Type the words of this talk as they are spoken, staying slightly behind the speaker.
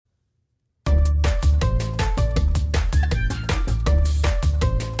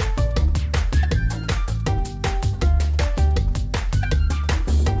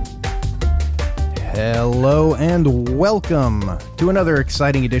Hello and welcome to another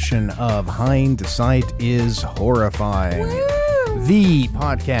exciting edition of Hindsight is Horrifying, the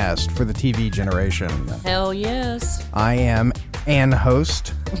podcast for the TV generation. Hell yes. I am an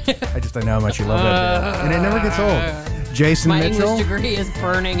host. I know how much you love that bit. And it never gets old. Jason My Mitchell. English degree is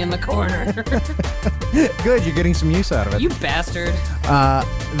burning in the corner. Good, you're getting some use out of it. You bastard.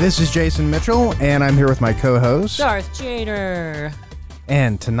 This is Jason Mitchell, and I'm here with my co-host. Darth Jader.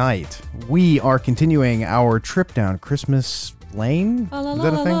 And tonight, we are continuing our trip down Christmas Lane. Is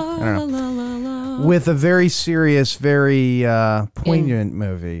that a thing? I don't know. With a very serious, very poignant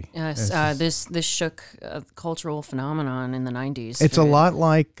movie. Yes, this shook a cultural phenomenon in the 90s. It's a lot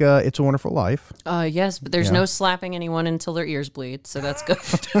like It's a Wonderful Life. Yes, but there's no slapping anyone until their ears bleed, so that's good.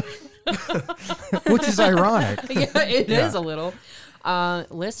 Which is ironic. Yeah, it is a little.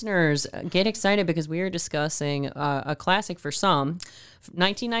 Listeners, get excited because we are discussing a classic for some.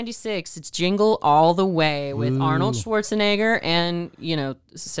 1996, it's Jingle All the Way with Arnold Schwarzenegger and,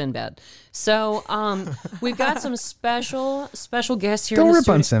 Sinbad. So, we've got some special guests here. Don't rip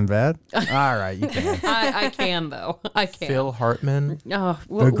on Sinbad. All right, you can. I can, though. I can. Phil Hartman. Oh,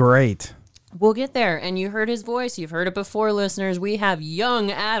 They're great. We'll get there, and you heard his voice. You've heard it before, listeners. We have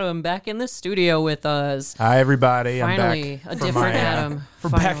young Adam back in the studio with us. Hi, everybody. Finally, I'm back a different Adam.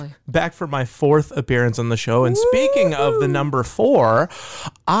 Finally. Back for my fourth appearance on the show. And speaking of the number 4,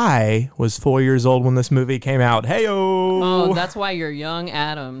 I was 4 years old when this movie came out. Hey-o! Oh, that's why you're young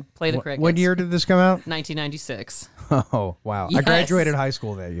Adam. Play the crickets. What year did this come out? 1996. Oh, wow. Yes. I graduated high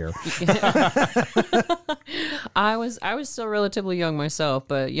school that year. I was still relatively young myself,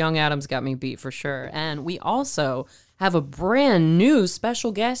 but young Adam's got me beat for sure. And we also have a brand new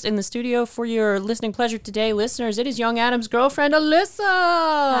special guest in the studio for your listening pleasure today, listeners. It is young Adam's girlfriend, Alyssa.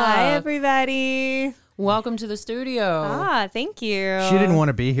 Hi, everybody. Welcome to the studio. Thank you. She didn't want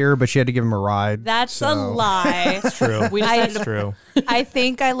to be here, but she had to give him a ride. That's a lie. It's true. It's true. I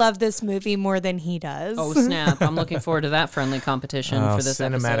think I love this movie more than he does. Oh, snap. I'm looking forward to that friendly competition for this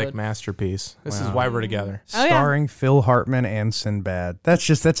cinematic episode. masterpiece. This is why we're together. Oh, yeah. Starring Phil Hartman and Sinbad.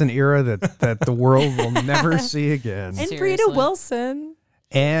 That's an era that the world will never see again. And Seriously. Frida Wilson.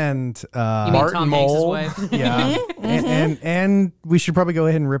 And You mean Martin Tom Hanks' Mull. wife? yeah, and we should probably go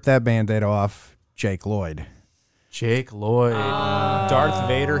ahead and rip that Band-Aid off. Jake Lloyd. Jake Lloyd. Darth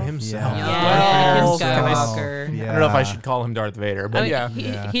Vader himself. Yeah, Well, Skywalker. I don't know if I should call him Darth Vader, but I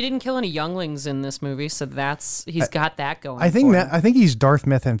mean, he didn't kill any younglings in this movie, so he's got that going. I think for him. I think he's Darth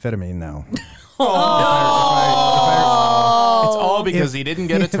Methamphetamine now. it's all because he didn't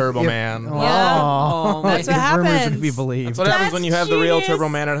get a Turbo Man. Yeah. Oh, That's what If rumors are happens. to be believed. That's what happens when you have the real genius. Turbo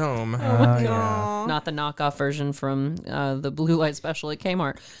Man at home. not the knockoff version from the Blue Light Special at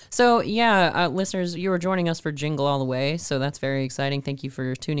Kmart. So, listeners, you are joining us for Jingle All the Way, so that's very exciting. Thank you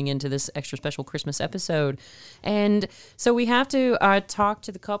for tuning into this extra special Christmas episode. And so we have to talk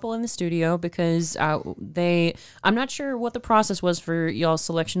to the couple in the studio because I'm not sure what the process was for y'all's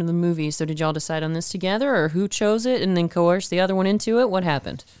selection of the movie, so did y'all decide on this together, or who chose it and then coerced the other one into it? What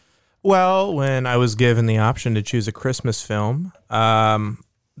happened? Well, when I was given the option to choose a Christmas film,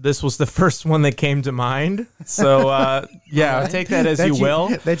 this was the first one that came to mind. So, take that as you will.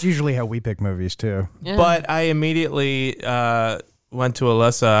 That's usually how we pick movies too. Yeah. But I immediately went to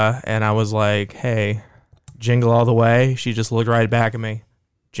Alyssa and I was like, hey, Jingle All the Way. She just looked right back at me.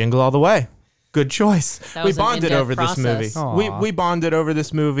 Jingle All the Way. Good choice. That We was an bonded in-depth over this movie. process. Aw. We bonded over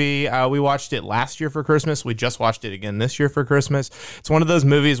this movie. We watched it last year for Christmas. We just watched it again this year for Christmas. It's one of those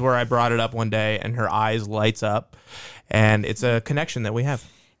movies where I brought it up one day and her eyes lights up. And it's a connection that we have.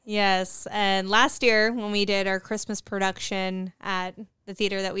 Yes. And last year, when we did our Christmas production at the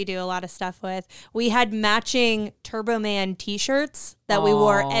theater that we do a lot of stuff with, we had matching Turbo Man t-shirts that we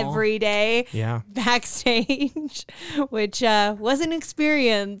wore Aw. every day backstage, which was an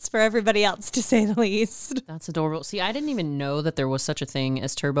experience for everybody else, to say the least. That's adorable. See, I didn't even know that there was such a thing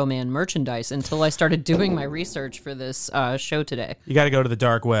as Turbo Man merchandise until I started doing my research for this show today. You got to go to the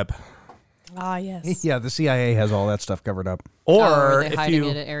dark web. Ah, yes. Yeah, the CIA has all that stuff covered up. Or are they if hiding you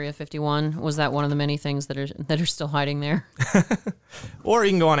it at Area 51? Was that one of the many things that are still hiding there? Or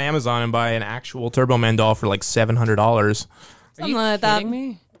you can go on Amazon and buy an actual Turbo Man doll for like $700. Are you Something like that. kidding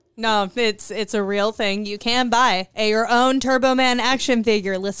me? No, it's a real thing. You can buy your own Turbo Man action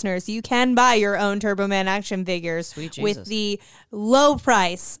figure, listeners. You can buy your own Turbo Man action figures Sweet Jesus. with the low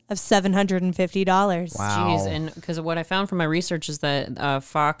price of $750. Wow. Jeez, and because what I found from my research is that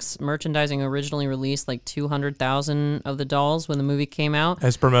Fox Merchandising originally released like 200,000 of the dolls when the movie came out.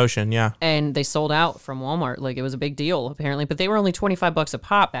 As promotion, yeah. And they sold out from Walmart. Like, it was a big deal, apparently. But they were only $25 a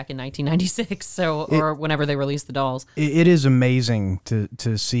pop back in 1996, or whenever they released the dolls. It is amazing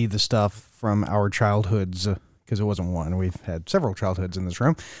to see the stuff from our childhoods, because it wasn't one. We've had several childhoods in this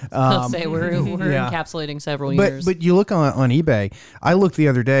room. I'll say we're encapsulating several years. But you look on eBay. I looked the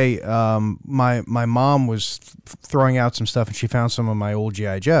other day. My mom was throwing out some stuff, and she found some of my old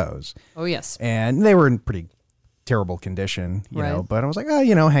G.I. Joes. Oh, yes. And they were in pretty terrible condition, you know, but I was like,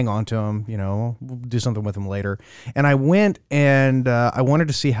 oh, hang on to them, we'll do something with them later. And I went and I wanted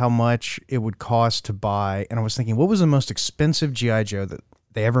to see how much it would cost to buy. And I was thinking, what was the most expensive G.I. Joe that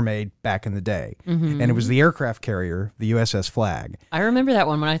they ever made back in the day? And it was the aircraft carrier, the USS Flag. I remember that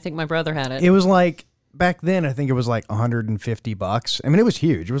one when I think my brother had it. It was like, back then, I think it was like $150. I mean, it was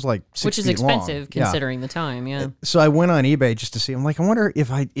huge. It was like 6 which is feet expensive long. considering the time. Yeah. So I went on eBay just to see. I'm like, I wonder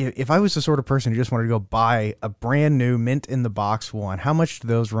if I was the sort of person who just wanted to go buy a brand new mint in the box one. How much do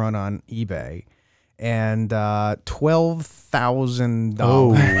those run on eBay? And $12,000.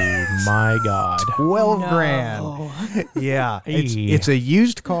 Oh my God! 12 grand. Yeah, it's a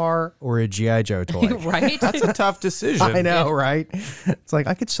used car or a GI Joe toy. Right? That's a tough decision. I know, right? It's like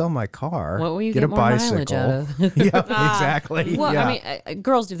I could sell my car. What will you get get a more bicycle? mileage out of? Yeah, exactly. Well, yeah. I mean,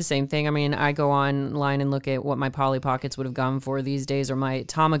 girls do the same thing. I mean, I go online and look at what my Polly Pockets would have gone for these days, or my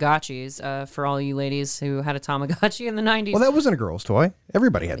Tamagotchis. For all you ladies who had a Tamagotchi in the 90s. Well, that wasn't a girl's toy.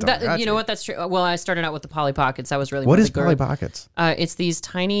 Everybody had Tamagotchi. You know what? That's true. Well, I started out with the Polly Pockets. That was really What more is the girl. Polly Pockets? It's these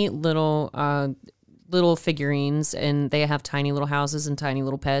tiny little figurines, and they have tiny little houses and tiny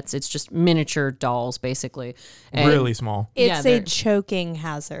little pets. It's just miniature dolls, basically. And Really small. It's a choking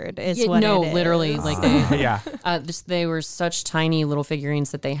hazard, is what no, it is. literally, like they, Yeah. they were such tiny little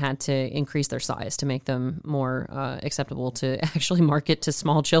figurines that they had to increase their size to make them more acceptable to actually market to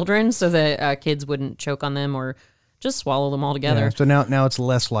small children, so that kids wouldn't choke on them or just swallow them all together. Yeah, so now it's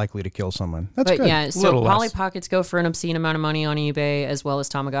less likely to kill someone. That's But good. yeah, so Little Polly less. Pockets go for an obscene amount of money on eBay, as well as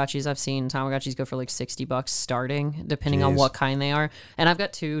Tamagotchis. I've seen Tamagotchis go for like $60 starting, depending on Jeez. what kind they are. And I've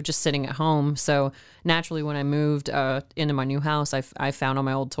got two just sitting at home. So naturally, when I moved into my new house, I found all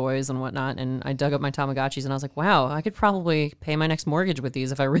my old toys and whatnot, and I dug up my Tamagotchis, and I was like, wow, I could probably pay my next mortgage with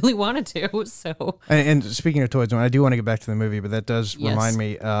these if I really wanted to. So And speaking of toys, I do want to get back to the movie, but that does Yes. remind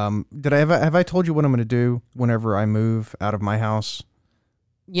me. Have I told you what I'm going to do whenever I move out of my house?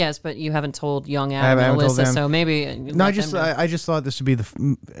 yes, but you haven't told young Adam haven't and told Alyssa, them. so maybe No, I just thought this would be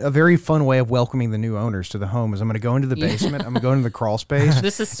a very fun way of welcoming the new owners to the home. Is I'm going to go into the basement, I'm going to go into the crawl space,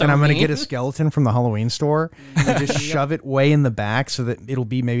 This is so and I'm going to mean. get a skeleton from the Halloween store and just shove it way in the back so that it'll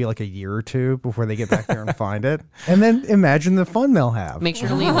be maybe like a year or two before they get back there and find it. And then imagine the fun they'll have. make sure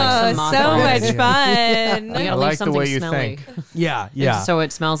to leave like some Oh, moth so balls. much fun. You gotta I leave like the something way you smelly. think. Yeah. So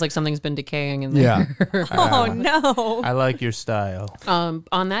it smells like something's been decaying in Yeah. there. Oh, no. I like your style.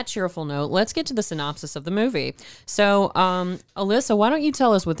 On that cheerful note, let's get to the synopsis of the movie. So, Alyssa, why don't you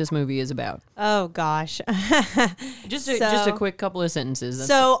tell us what this movie is about? Oh, gosh. Just a quick couple of sentences. That's-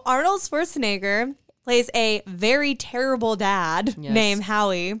 So Arnold Schwarzenegger plays a very terrible dad Yes. named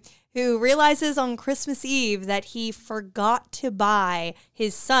Howie, who realizes on Christmas Eve that he forgot to buy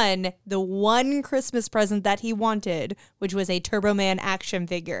his son the one Christmas present that he wanted, which was a Turbo Man action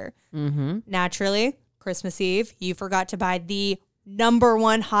figure. Mm-hmm. Naturally, Christmas Eve, you forgot to buy the number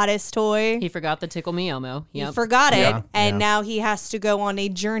one hottest toy. he forgot the Tickle Me Elmo. He Yep. forgot it, Yeah, and yeah. now he has to go on a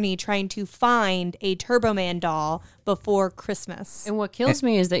journey trying to find a Turbo Man doll before Christmas. And what kills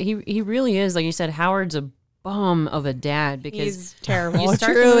me is that he really is, like you said, Howard's a bum of a dad because He's terrible. you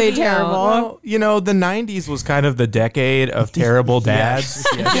start the Truly movie out- terrible. Well, the 90s was kind of the decade of terrible dads.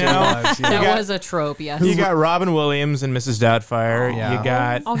 Yes, you it know? was, yeah. that got- was a trope, yes. You got Robin Williams and Mrs. Doubtfire. Yeah. You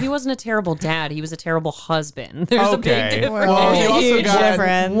got... Oh, he wasn't a terrible dad. He was a terrible husband. There's a big Okay. difference. Well, you also Huge got...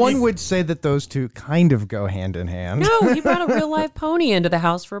 difference. One would say that those two kind of go hand in hand. No, he brought a real life pony into the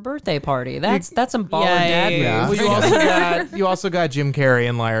house for a birthday party. That's some baller dad Yeah. move. Well, you also got Jim Carrey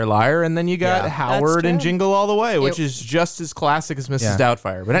and Liar Liar, and then you got Yeah. Howard and true. Jingle All the Way, which It- is just as classic as Mrs. Yeah.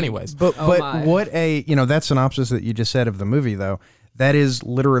 Doubtfire. But anyways, But Oh my. what that synopsis that you just said of the movie though, that is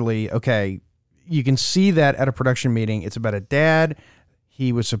literally okay. You can see that at a production meeting. It's about a dad.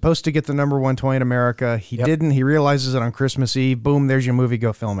 He was supposed to get the number one toy in America. He didn't. He realizes it on Christmas Eve. Boom, there's your movie.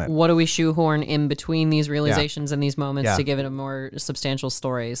 Go film it. What do we shoehorn in between these realizations and these moments Yeah. to give it a more substantial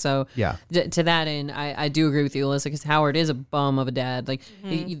story? So Yeah. to that end, I do agree with you, Alyssa, because Howard is a bum of a dad. Like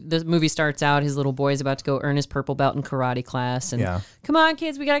the movie starts out, his little boy's about to go earn his purple belt in karate class, and Yeah. come on,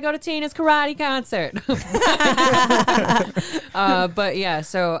 kids, we gotta go to Tina's karate concert. But yeah,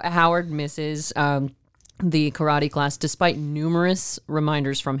 so Howard misses. The karate class, despite numerous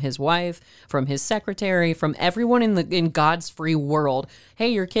reminders from his wife, from his secretary, from everyone in God's free world. Hey,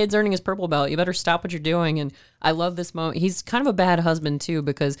 your kid's earning his purple belt. You better stop what you're doing. And I love this moment. He's kind of a bad husband too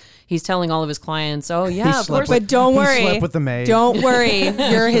because he's telling all of his clients, "Oh yeah, of course." But don't worry. He slept with the maid. Don't worry.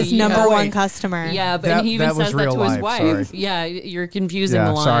 You're his number one customer. Yeah, but he even says that to his wife. Sorry. Yeah, you're confusing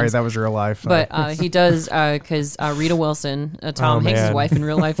the lines. Sorry, that was real life. But he does because Rita Wilson, Tom Hanks' wife in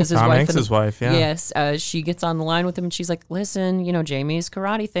real life, is his Tom wife. Hanks' wife, yeah. Yes, she gets on the line with him and she's like, "Listen, Jamie's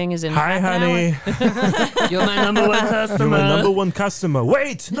karate thing is in. Hi, honey. You're my number one customer. You're my number one customer.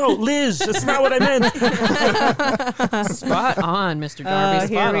 Wait, no, Liz, that's not what I meant. Spot on, Mr.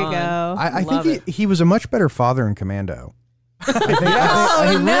 Darby. Here we on. go. I think he was a much better father in Commando. I think,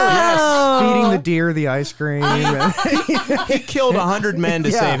 feeding the deer the ice cream. He killed 100 men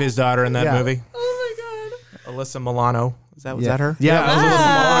to save his daughter in that movie. Oh my God. Alyssa Milano. Was that her? Yeah, it was Alyssa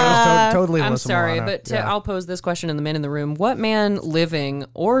Milano. It was totally I'm Alyssa sorry, Milano. but I'll pose this question to the men in the room. What man, living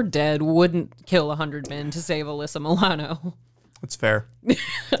or dead, wouldn't kill 100 men to save Alyssa Milano? That's fair.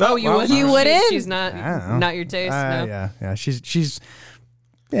 Oh, you wouldn't? You wouldn't? She's not your taste, no? Yeah. She's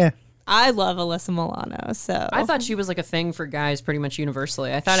I love Alyssa Milano, so I thought she was like a thing for guys pretty much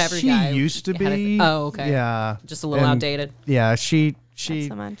universally. I thought every she guy used to had a be. oh, okay. Yeah. Just a little outdated. Yeah, she not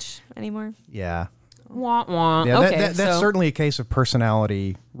so much anymore. yeah. Wah, wah. Yeah, okay, that's certainly a case of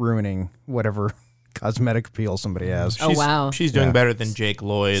personality ruining whatever cosmetic appeal somebody has. Oh, wow. She's doing better than Jake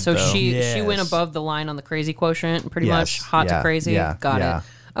Lloyd. So though. she went above the line on the crazy quotient, pretty much hot to crazy. Yeah, Got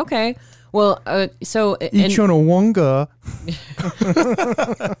it. Okay. Well, so Ichonowonga.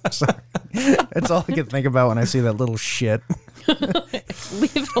 Sorry. That's all I can think about when I see that little shit.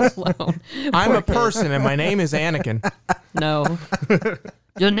 leave it alone. I'm a person and my name is Anakin. No.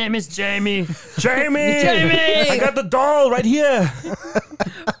 Your name is Jamie. Jamie! I got the doll right here.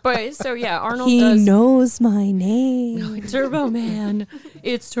 But so yeah, Arnold He does. knows my name. Turbo Man.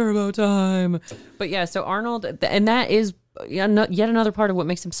 It's turbo time. But yeah, so Arnold, and that is yet another part of what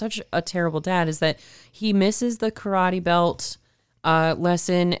makes him such a terrible dad is that he misses the karate belt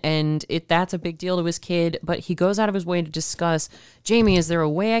lesson, and that's a big deal to his kid, but he goes out of his way to discuss, Jamie, is there a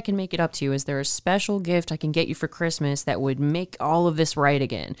way I can make it up to you? Is there a special gift I can get you for Christmas that would make all of this right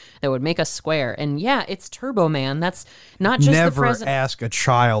again, that would make us square? And yeah, it's Turbo Man. That's not just Never the present. ask a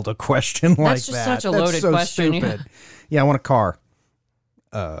child a question like that. That's just such a loaded so question. Stupid. Yeah, I want a car.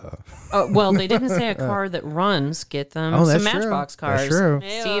 Well, they didn't say a car that runs. Get them Oh, some that's true. Matchbox cars. That's true.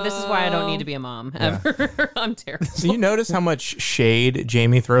 See, this is why I don't need to be a mom ever. I'm terrible. So you notice how much shade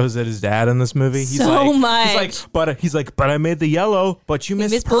Jamie throws at his dad in this movie? He's So much. He's like, but I made the yellow, but you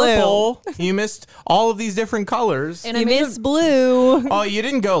missed missed purple. You missed all of these different colors. And You I made miss blue. Oh, you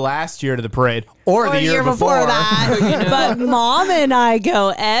didn't go last year to the parade or the Or year before. that. But Mom and I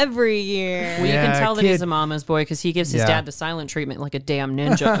go every year. Well, you can Yeah, tell that he's kid. a mama's boy because he gives his Yeah. dad the silent treatment like a damn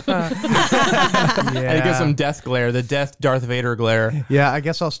ninja. And it gives him death glare, the death Darth Vader glare. Yeah, I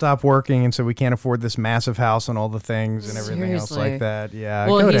guess I'll stop working, and so we can't afford this massive house and all the things and everything else Seriously. like that. Yeah,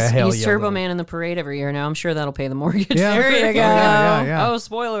 Well, go to he's hell, Turbo Yellow. Man in the parade every year now. I'm sure that'll pay the mortgage. Yeah. There you go. Yeah. Oh,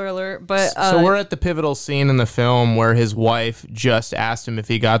 spoiler alert! But So we're at the pivotal scene in the film where his wife just asked him if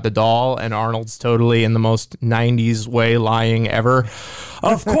he got the doll, and Arnold's totally in the most 90s way lying ever.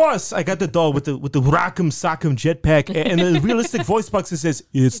 Of course, I got the doll with the Rock'em Sock'em jetpack and the realistic voice box that says,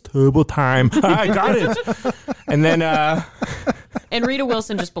 it's turbo time. I got it. And then and Rita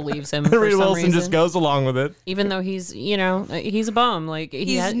Wilson just believes him. For Rita some Wilson reason. just goes along with it. even though he's he's a bum. Like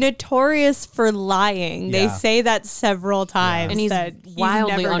He's notorious for lying. They Yeah. say that several times. and he's that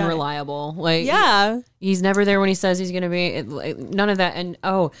wildly never done it. unreliable. Like Yeah. he's never there when he says he's going to be. None of that. And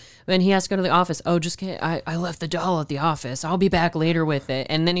then he has to go to the office. Oh, just kidding. I left the doll at the office. I'll be back later with it.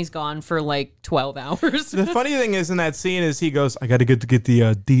 And then he's gone for like 12 hours. The funny thing is in that scene is he goes, I got to get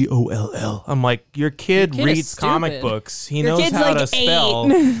the DOLL. I'm like, your kid Your kid is reads comic stupid. books. He Your knows kid's how like to 8. spell.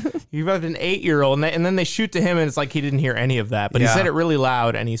 You have an 8-year-old, and then they shoot to him, and it's like he didn't hear any of that. But Yeah. he said it really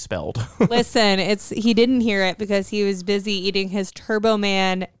loud, and he spelled. Listen, he didn't hear it because he was busy eating his Turbo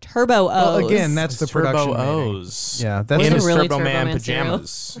Man Turbo O's. Well, again, that's the production Turbo meeting. O's. Yeah, that's in Wasn't his really Turbo Turbo Man Man cereal.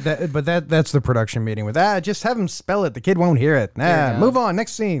 pajamas. that's the production meeting with just have him spell it. The kid won't hear it. There you go. Move on.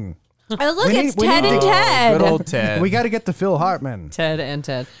 Next scene. Oh, look, We it's need- we Ted need and to- Ted. Good old Ted. We got to get to Phil Hartman. Ted and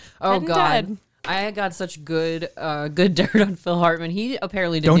Ted. Oh Ted and God. Ted. I got such good dirt on Phil Hartman. He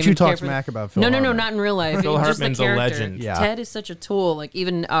apparently didn't Don't even you talk care for smack about Phil No, Hartman. not in real life. Phil Just the Hartman's a character. legend. Yeah. Ted is such a tool. Like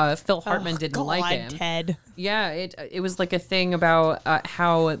even Phil Hartman didn't God, like him. Ted. Yeah, it was like a thing about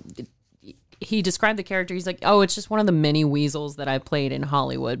how he described the character. He's like, oh, it's just one of the many weasels that I played in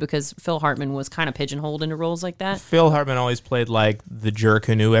Hollywood, because Phil Hartman was kind of pigeonholed into roles like that. Phil Hartman always played like the jerk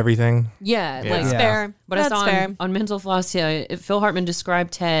who knew everything. Yeah, like That's Yeah. fair. But I That's saw fair. on Mental Floss, Phil Hartman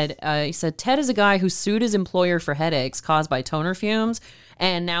described Ted. He said, Ted is a guy who sued his employer for headaches caused by toner fumes,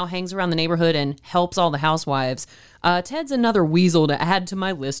 and now hangs around the neighborhood and helps all the housewives. Ted's another weasel to add to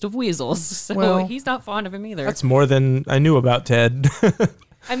my list of weasels, so he's not fond of him either. That's more than I knew about Ted.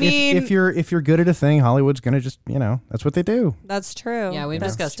 I mean, if you're good at a thing, Hollywood's gonna just that's what they do. that's true. Yeah, we've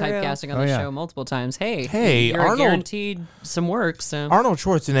That's discussed true. typecasting on the show multiple times. Hey, you're Arnold- guaranteed some work. So, Arnold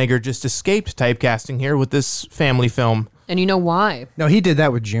Schwarzenegger just escaped typecasting here with this family film. and you know why? No, he did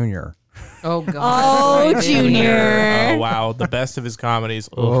that with Junior. Oh God! Oh, Junior. Oh wow, the best of his comedies.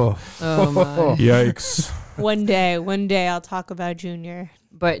 Ugh. Oh, Oh my! Yikes. One day I'll talk about Junior.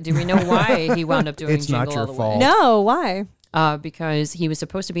 But do we know why he wound up doing It's not Jingle your All the fault. Way? No, why? Because he was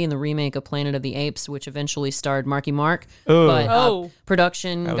supposed to be in the remake of Planet of the Apes, which eventually starred Marky Mark. Ugh. But Oh.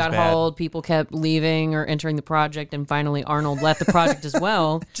 production was got bad. hauled, people kept leaving or entering the project, and finally Arnold left the project as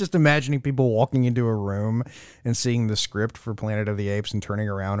well. just imagining people walking into a room and seeing the script for Planet of the Apes and turning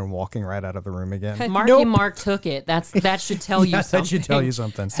around and walking right out of the room again. Marky Mark took it. That should tell you Yeah, something. that should tell you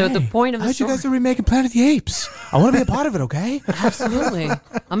something. So the point of I the heard you story... guys are remaking Planet of the Apes. I want to be a part of it, okay? Absolutely.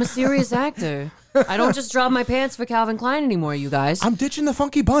 I'm a serious actor. I don't just drop my pants for Calvin Klein anymore, you guys. I'm ditching the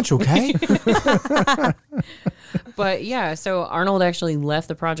funky bunch, okay? But yeah, so Arnold actually left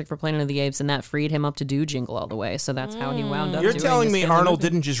the project for Planet of the Apes, and that freed him up to do Jingle All the Way. So that's how he wound up You're doing telling this me family Arnold movie.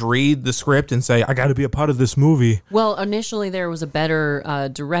 didn't just read the script and say, I got to be a part of this movie. Well, initially there was a better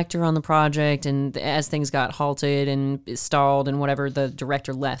director on the project, and as things got halted and stalled and whatever, the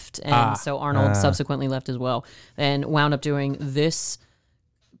director left, and so Arnold subsequently left as well, and wound up doing this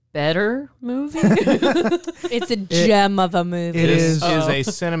better movie. It's a gem of a movie. It This is. is a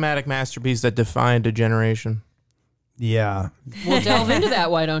cinematic masterpiece that defined a generation. Yeah. We'll delve into that,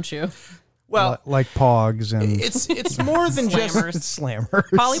 why don't you? Well, Like Pogs and it's more than just Slammers.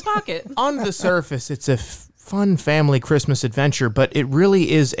 Slammers. Polly Pocket. on the surface. It's a fun family Christmas adventure, but it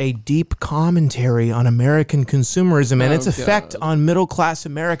really is a deep commentary on American consumerism and its effect on middle class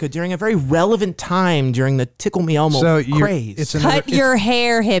America during a very relevant time during the Tickle Me Elmo craze. It's another, Cut your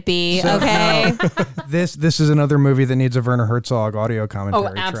hair, hippie. Okay. this is another movie that needs a Werner Herzog audio commentary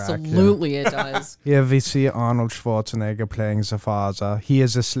Oh, track. absolutely it does. Here we see Arnold Schwarzenegger playing the father. He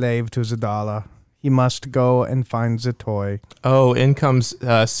is a slave to the dollar. He must go and find the toy. Oh, in comes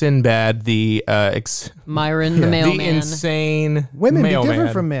Sinbad, the Myron the the mailman. insane Women mailman. be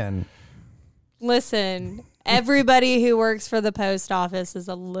different from men. Listen, everybody who works for the post office is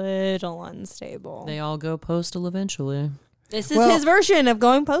a little unstable. They all go postal eventually. This is Well- his version of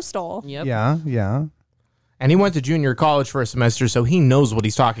going postal. Yep. Yeah. And he went to junior college for a semester, so he knows what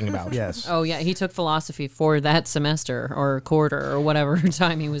he's talking about. Yes. Oh yeah, he took philosophy for that semester or quarter or whatever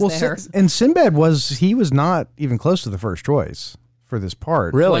time he was Well, there. and Sinbad was not even close to the first choice for this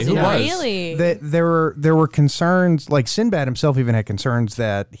part. Really? Was Who he was? Really? There were concerns, like Sinbad himself even had concerns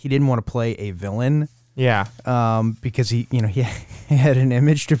that he didn't want to play a villain Yeah. because he had an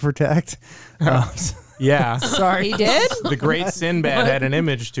image to protect. Yeah. Sorry. He did? The great Sinbad had an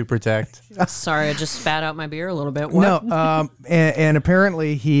image to protect. Sorry, I just spat out my beer a little bit. What? No, and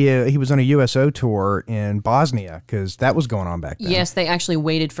apparently he was on a USO tour in Bosnia because that was going on back then. Yes, they actually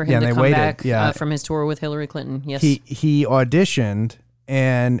waited for him Yeah, to they come waited, back yeah. from his tour with Hillary Clinton. Yes. He auditioned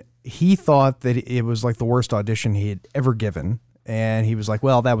and he thought that it was like the worst audition he had ever given, and he was like,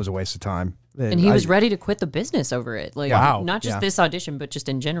 "Well, that was a waste of time." and he was ready to quit the business over it. Like, Wow. not just Yeah. this audition, but just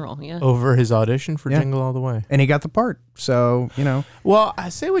in general. Yeah. Over his audition for Yeah. Jingle All the Way. and he got the part. So Well, I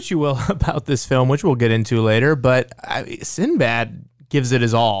say what you will about this film, which we'll get into later, but Sinbad gives it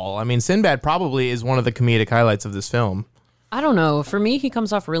his all. I mean, Sinbad probably is one of the comedic highlights of this film. I don't know. For me, he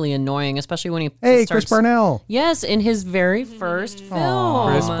comes off really annoying, especially when he hey, starts. Chris Parnell. Yes, in his very first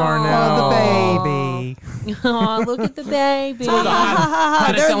film. Chris Parnell. Oh, the baby. Aw, look at the baby.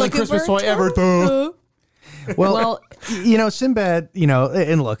 Hottest selling Christmas toy ever. Well, Sinbad,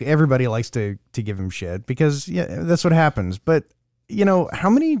 and look, everybody likes to give him shit because that's what happens. But how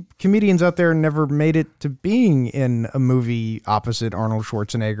many comedians out there never made it to being in a movie opposite Arnold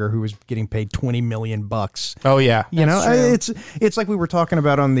Schwarzenegger, who was getting paid $20 million? Oh, yeah. It's like we were talking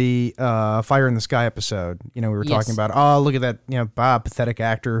about on the Fire in the Sky episode. We were Yes. talking about, oh, look at that, Bob, pathetic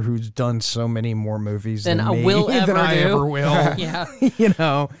actor who's done so many more movies Than than I me, will than ever I do. ever will.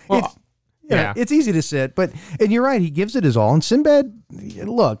 Yeah. Yeah. It's easy to sit, and you're right. He gives it his all. And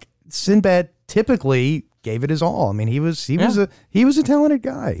Sinbad typically gave it his all. I mean, he was a talented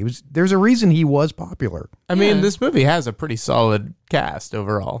guy. There's a reason he was popular. I mean, this movie has a pretty solid cast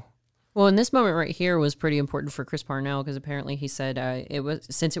overall. Well, and this moment right here was pretty important for Chris Parnell because apparently he said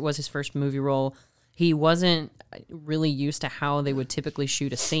since it was his first movie role, he wasn't really used to how they would typically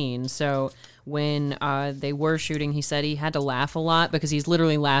shoot a scene. So when they were shooting, he said he had to laugh a lot because he's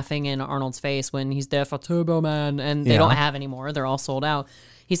literally laughing in Arnold's face when he's there for Turbo Man, and they don't have any more. They're all sold out.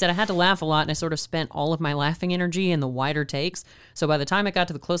 He said, I had to laugh a lot, and I sort of spent all of my laughing energy in the wider takes. So by the time it got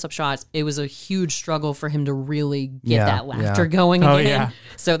to the close-up shots, it was a huge struggle for him to really get that laughter going again. Yeah.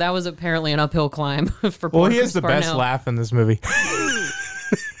 So that was apparently an uphill climb for Well, poor he has Chris the best Parnell. laugh in this movie.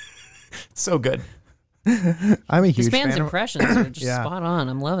 So good. I'm a huge This man's fan of, impressions are just spot on.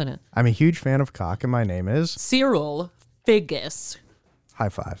 I'm loving it. I'm a huge fan of cock, and my name is Cyril Figgis. High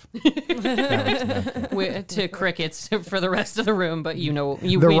Five. To crickets for the rest of the room, but we know what we're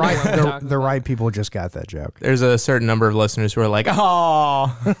talking The about. right people just got that joke. There's a certain number of listeners who are like,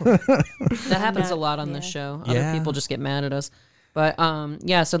 oh. That happens a lot on this show. Other people just get mad at us. But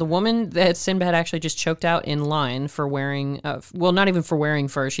so the woman that Sinbad actually just choked out in line for wearing, not even for wearing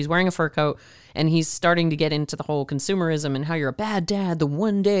fur. She's wearing a fur coat, and he's starting to get into the whole consumerism and how you're a bad dad the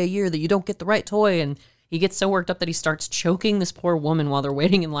one day a year that you don't get the right toy. And he gets so worked up that he starts choking this poor woman while they're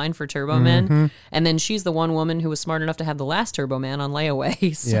waiting in line for Turbo Man. And then she's the one woman who was smart enough to have the last Turbo Man on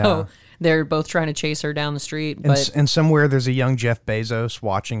layaway. So they're both trying to chase her down the street. And somewhere there's a young Jeff Bezos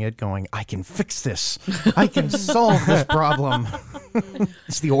watching it going, I can fix this. I can solve this problem.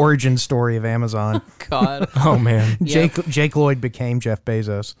 It's the origin story of Amazon. God. Oh, man. Jake Lloyd became Jeff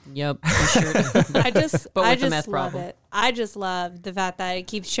Bezos. Yep. he sure did. I just the meth love problem. it. I just love the fact that it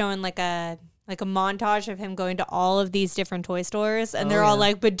keeps showing like a montage of him going to all of these different toy stores, and they're all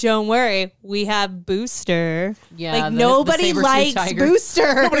like, but don't worry, we have Booster. Yeah, like the nobody saber-tooth likes tiger.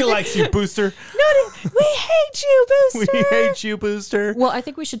 Booster. Nobody likes you, Booster. We hate you, We Booster. hate you, Booster. Well, I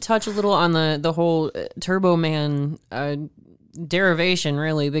think we should touch a little on the whole Turbo Man derivation,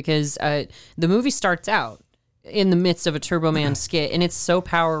 really, because the movie starts out in the midst of a Turbo Man skit, and it's so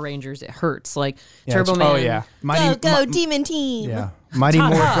Power Rangers, it hurts. Like Turbo Man. Oh, yeah. Go, Demon Team. Yeah. Mighty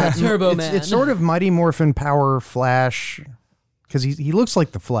Ta-ta, Morphin. Turbo it's, Man. It's sort of Mighty Morphin Power Flash, because he looks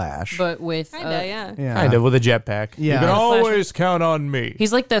like the Flash. But with Yeah. Kind of with a jetpack. Yeah. You can The always count on me.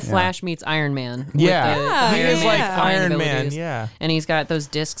 he's like the Flash meets Iron Man. with Yeah. the He Iron is Man like flying Iron Man, abilities. yeah. And he's got those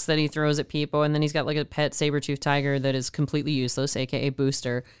discs that he throws at people, and then he's got like a pet saber-tooth tiger that is completely useless, aka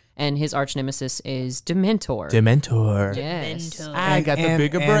Booster. And his arch nemesis is Dementor. Dementor. Yes. I got the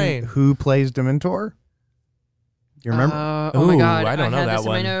bigger brain. Who plays Dementor? You remember? Oh my Ooh, God! I don't know had that this in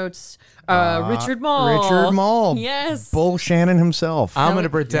one. my notes. Richard Mall. Richard Mall. Yes. Bull Shannon himself. I'm going to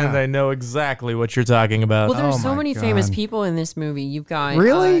pretend I know exactly what you're talking about. Well, there's Oh so my many famous God. people in this movie. You've got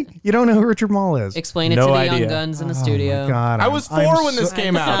Really? You don't know who Richard Mall is? explain it No to the idea. young guns in the Oh studio. my God. I was 4 I'm when this so-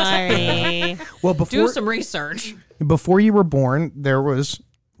 came out. Sorry. Well, Do some research. before you were born, there was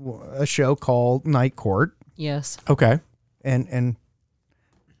a show called Night Court, Yes. Okay. and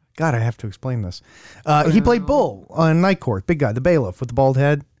God, I have to explain this. He played Bull on Night Court, big guy, the bailiff with the bald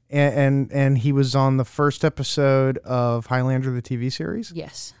head, and he was on the first episode of Highlander, the TV series,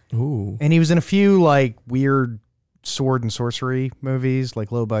 Yes. Ooh. and he was in a few like weird sword and sorcery movies,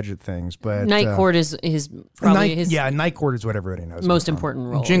 like low budget things. But Night Court is probably his Night Court is what everybody knows. most him from. important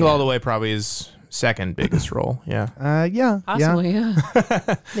role. Jingle All the Way probably his second biggest role. Yeah. Yeah, Possibly, yeah.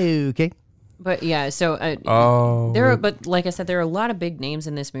 yeah. Okay. But yeah, so Oh. but like I said, there are a lot of big names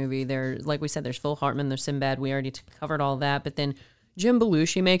in this movie. There, like we said, there's Phil Hartman, there's Sinbad. We already covered all that. But then Jim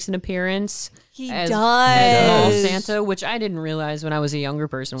Belushi makes an appearance. He as does. Mall Santa, which I didn't realize when I was a younger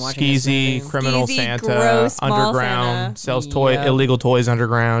person watching this Skeezy, movie. criminal Skeezy, Santa, gross mall underground, Santa. sells Yeah. illegal toys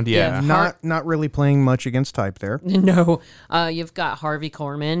underground. Yeah. Yeah. Not really playing much against type there. No, you've got Harvey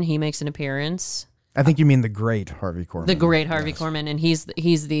Korman. He makes an appearance. I think you mean the great Harvey Korman. The great Harvey Korman, and he's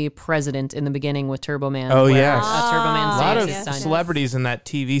the president in the beginning with Turbo Man. Oh, where, yes. Turbo Man A lot saves of his son. celebrities in that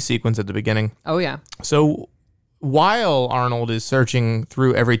TV sequence at the beginning. Oh yeah, So while Arnold is searching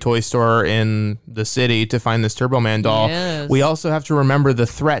through every toy store in the city to find this Turbo Man doll, Yes. we also have to remember the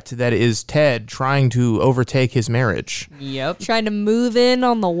threat that is Ted trying to overtake his marriage. yep. Trying to move in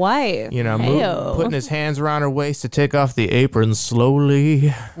on the wife. You know, Heyo. putting his hands around her waist to take off the apron slowly.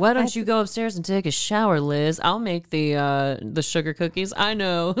 Why don't you go upstairs and take a shower, Liz? I'll make the sugar cookies. I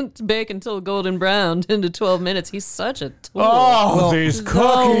know. Bake until golden brown, 10 to 12 minutes. He's such a tool. Oh, these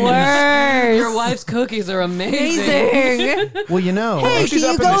cookies. Worse. Your wife's cookies are amazing. Well, you know, Hey, She's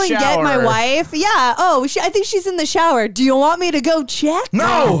can you up in go the and get my shower. wife? Yeah. Oh, I think she's in the shower. Do you want me to go check?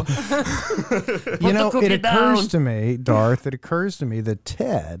 No! you know, cookie it occurs down. to me, Darth, it occurs to me that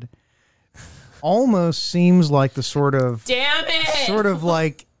Ted almost seems like the sort of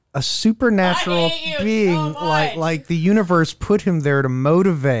like a supernatural I hate you being, so much. like the universe put him there to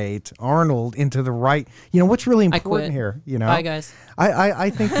motivate Arnold into the right. You know what's really important quit. here. You know, Bye, guys. I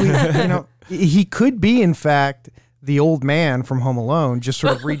think we, you know, He could be, in fact, the old man from Home Alone, just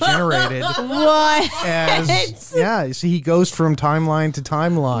sort of regenerated. What? You see, he goes from timeline to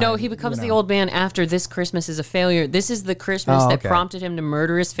timeline. No, he becomes the old man after This Christmas is a Failure. This is the Christmas that prompted him to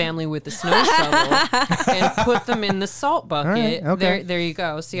murder his family with the snow shovel and put them in the salt bucket. Right, okay. There you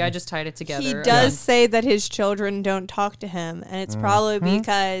go. See, I just tied it together. He does say that his children don't talk to him, and it's probably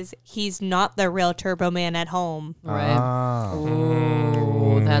because he's not the real Turbo Man at home. Right.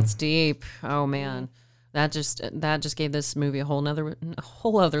 Ooh, that's deep. Oh, man. That just gave this movie a whole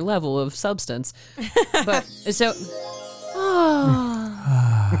other level of substance. But so,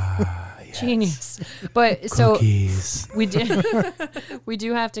 genius. But Cookies. so we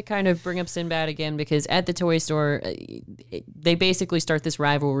do have to kind of bring up Sinbad again, because at the toy store, they basically start this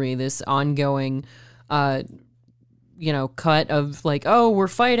rivalry, this ongoing, cut of like, oh, we're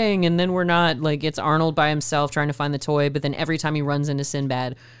fighting and then we're not. Like, it's Arnold by himself trying to find the toy, but then every time he runs into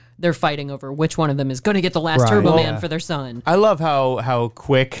Sinbad, they're fighting over which one of them is going to get the last Turbo Man for their son. I love how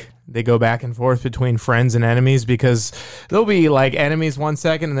quick they go back and forth between friends and enemies, because they'll be like enemies 1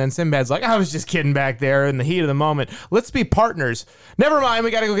 second and then Sinbad's like, I was just kidding back there in the heat of the moment. Let's be partners. Never mind, we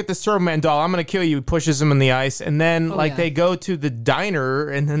got to go get this Turbo Man doll. I'm going to kill you. He pushes him in the ice. And then they go to the diner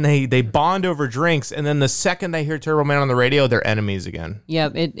and then they bond over drinks. And then the second they hear Turbo Man on the radio, they're enemies again. Yeah,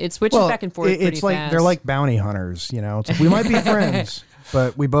 it switches back and forth pretty fast. They're like bounty hunters, It's like, we might be friends.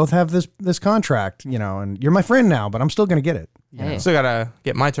 But we both have this contract, and you're my friend now, but I'm still going to get it. I still got to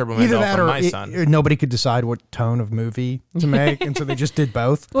get my Turbo Man doll from my son. Nobody could decide what tone of movie to make, and so they just did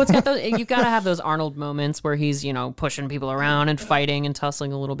both. Well, it's got those, you got to have those Arnold moments where he's, pushing people around and fighting and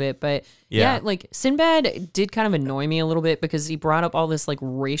tussling a little bit. But yeah, like Sinbad did kind of annoy me a little bit because he brought up all this like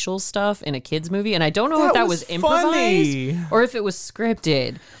racial stuff in a kid's movie, and I don't know if that was improvised or if it was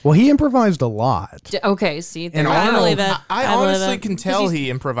scripted. Well, he improvised a lot. Okay, see, and I believe it. I honestly can tell he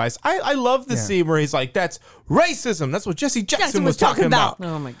improvised. I love the scene where he's like, "That's racism. That's what Jesse Jackson was talking about."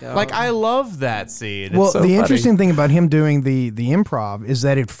 Oh my god! Like, I love that scene. Well, it's so the funny. interesting thing about him doing the improv is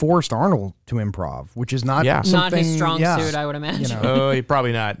that it forced Arnold to improv, which is not not his strong suit, I would imagine. Oh, he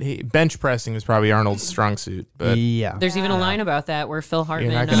probably not. Bench pressing is probably Arnold's strong suit. But there's even a line about that where Phil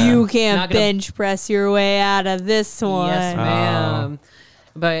Hartman, you can't bench press your way out of this one. Yes, ma'am.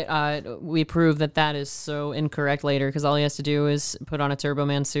 But we prove that is so incorrect later, because all he has to do is put on a Turbo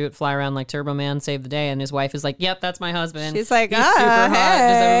Man suit, fly around like Turbo Man, save the day, and his wife is like, "Yep, that's my husband." She's like, "He's super hot. Does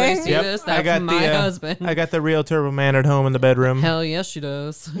everybody see Yep, this? That's my husband." I got the real Turbo Man at home in the bedroom. Hell yes, she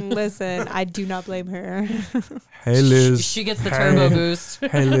does. Listen, I do not blame her. Hey, Liz. She gets the turbo boost.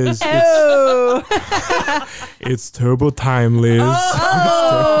 Hey, Liz. Oh, It's turbo time, Liz.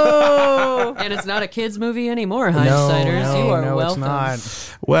 oh. And it's not a kids movie anymore, Hindsighters. You are welcome. It's not.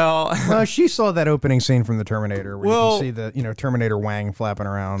 Well, she saw that opening scene from the Terminator where you can see the Terminator Wang flapping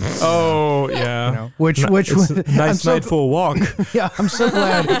around. Oh yeah, which it's a nice night for a walk. Yeah, I'm so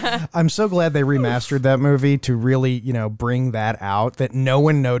glad they remastered that movie to really bring that out that no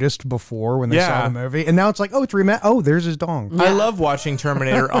one noticed before when they saw the movie, and now it's like, oh, it's there's his dong. I love watching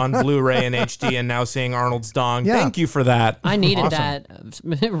Terminator on Blu-ray and HD, and now seeing Arnold's dong. Yeah. Thank you for that. I needed that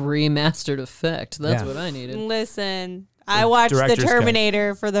remastered effect. That's what I needed. Listen, I watched The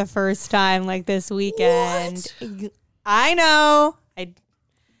Terminator for the first time like this weekend. What? I know.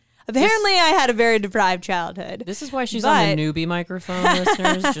 Apparently, I had a very deprived childhood. This is why she's on the newbie microphone,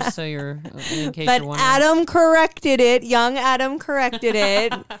 listeners, just so in case you're wondering. Adam corrected it. Young Adam corrected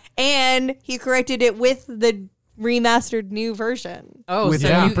it. And he corrected it with the remastered new version. Oh, with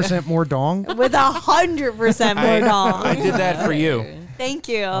 1% more dong? With 100% more dong. I did that for you. Thank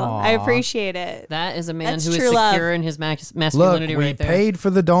you. Aww. I appreciate it. That is a man who is secure in his masculinity. Look, right there. We paid for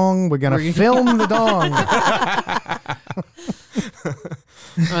the dong. We're going to film the dong.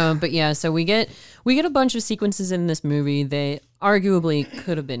 But yeah, so we get a bunch of sequences in this movie that arguably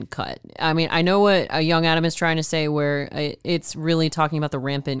could have been cut. I mean, I know what a young Adam is trying to say, where it's really talking about the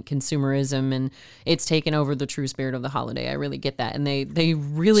rampant consumerism and it's taken over the true spirit of the holiday. I really get that, and they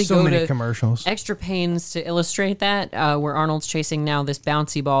really go to commercials, extra pains to illustrate that. Where Arnold's chasing now this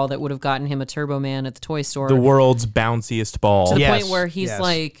bouncy ball that would have gotten him a Turbo Man at the toy store, the world's bounciest ball, to the point where he's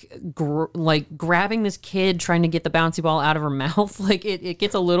like grabbing this kid, trying to get the bouncy ball out of her mouth. Like it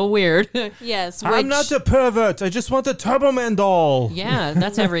gets a little weird. Yes, I'm not a pervert. I just want a Turbo Man doll. Yeah,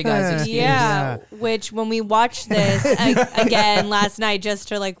 that's every guy's excuse. Yeah, which when we watched this again last night, just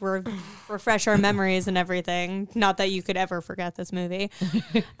to like refresh our memories and everything. Not that you could ever forget this movie.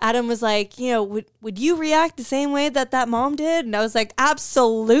 Adam was like, would you react the same way that mom did? And I was like,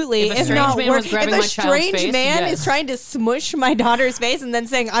 absolutely. If a strange man was grabbing my child's face, yes. is trying to smush my daughter's face and then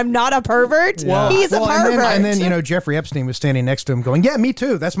saying, I'm not a pervert, he's a pervert. And then, Jeffrey Epstein was standing next to him going, yeah, me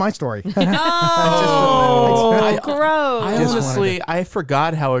too. That's my story. Gross. I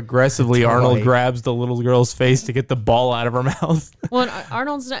forgot how aggressively Arnold grabs the little girl's face to get the ball out of her mouth. Well,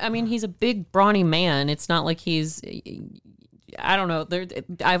 Arnold's, he's a big, brawny man. It's not like he's... I don't know.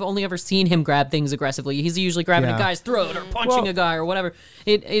 I've only ever seen him grab things aggressively. He's usually grabbing a guy's throat or punching a guy or whatever.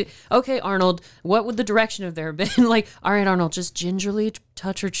 Okay, Arnold, what would the direction have there been? Like, all right, Arnold, just gingerly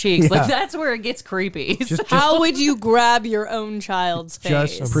touch her cheeks. Yeah. Like, that's where it gets creepy. How would you grab your own child's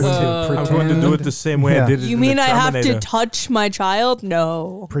face? Just pretend. I'm going to do it the same way I did it. You mean I have to touch my child?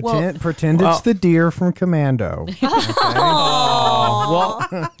 No. Pretend it's the deer from Commando. Okay? Well,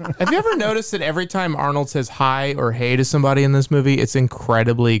 have you ever noticed that every time Arnold says hi or hey to somebody in this movie, it's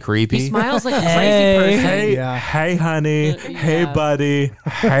incredibly creepy? He smiles like a crazy person. Hey, honey. Hey, buddy.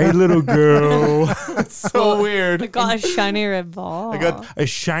 Hey, little girl. It's so weird. I got a shiny red ball. I got a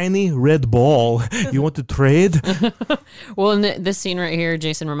shiny red ball. You want to trade? Well, in this scene right here,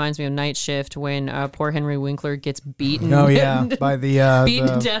 Jason reminds me of Night Shift when poor Henry Winkler gets beaten. Oh, yeah. By the beaten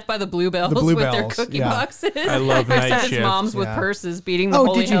to death by the Bluebells with their cookie boxes. I love Night Shift. His moms with purses beating the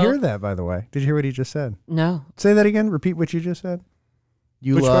holy did you hear that, by the way? Did you hear what he just said? No. Say that again. Repeat what you just said.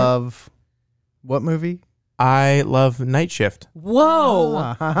 Which love what movie? I love Night Shift.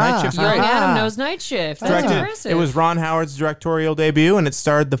 Whoa. Night Shift. Young Adam knows Night Shift. That's impressive. It was Ron Howard's directorial debut, and it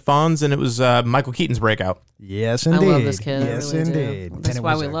starred the Fonz, and it was Michael Keaton's breakout. Yes, indeed. I love this kid. Yes, really indeed. That's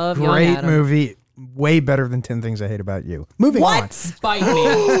why we love Young Great Adam. movie. Way better than 10 Things I Hate About You. Moving on. Bite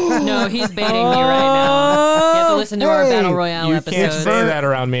me. No, he's baiting me right now. You have to listen to our Battle Royale episode. You can't say that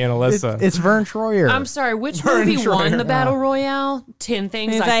around me and Alyssa. It's Vern Troyer. I'm sorry, which movie won the Battle Royale? 10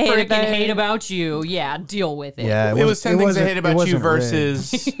 Things I freaking hate about you. Yeah, deal with it. Yeah, it was 10 Things I Hate About You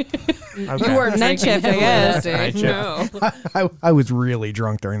versus... You were Night Shift, I guess. No. I was really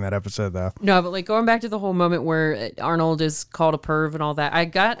drunk during that episode, though. No, but like going back to the whole moment where Arnold is called a perv and all that, I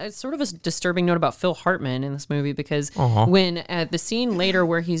got sort of a disturbing note about Phil Hartman in this movie because when at the scene later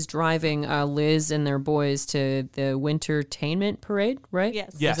where he's driving Liz and their boys to the Wintertainment Parade, right?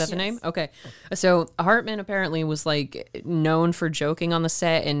 Yes. Is that the name? Okay. So Hartman apparently was like known for joking on the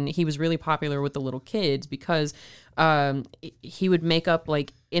set, and he was really popular with the little kids because he would make up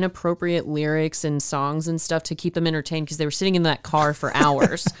like inappropriate lyrics and songs and stuff to keep them entertained because they were sitting in that car for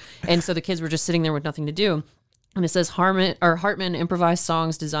hours. And so the kids were just sitting there with nothing to do. And it says Hartman improvised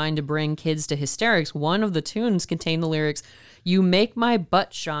songs designed to bring kids to hysterics. One of the tunes contained the lyrics, "You make my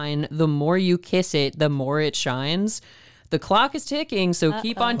butt shine, the more you kiss it, the more it shines. The clock is ticking, so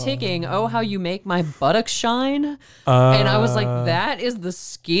keep on ticking. Oh, how you make my buttocks shine." And I was like, that is the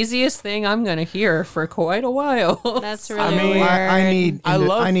skeeziest thing I'm going to hear for quite a while. That's really weird.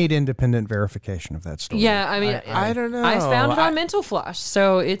 I need independent verification of that story. Yeah, I mean, I don't know. I found it on Mental Floss,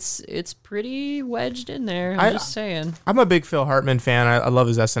 so it's pretty wedged in there. I'm just saying. I'm a big Phil Hartman fan. I love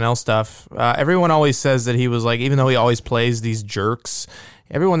his SNL stuff. Everyone always says that he was like, even though he always plays these jerks,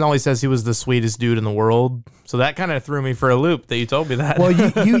 everyone always says he was the sweetest dude in the world. So that kind of threw me for a loop that you told me that. Well,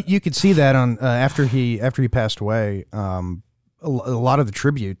 you could see that on after he passed away. A lot of the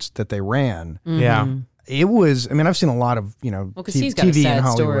tributes that they ran. Yeah. It was. I mean, I've seen a lot of because he's got a TV sad in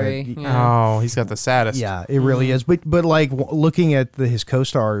Hollywood. story. Yeah. Oh, he's got the saddest. Yeah, it really is. But like looking at his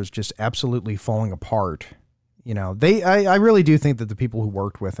co-stars just absolutely falling apart. I really do think that the people who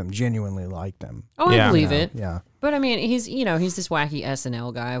worked with him genuinely liked him. Oh, I believe it. Yeah. But I mean, he's this wacky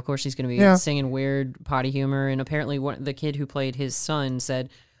SNL guy. Of course, he's going to be singing weird potty humor. And apparently, the kid who played his son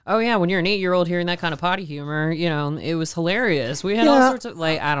said, "Oh yeah, when you're an 8-year-old hearing that kind of potty humor, it was hilarious. We had all sorts of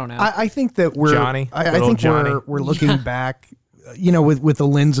I don't know." I think that we're Johnny. I think Johnny. we're looking back. With the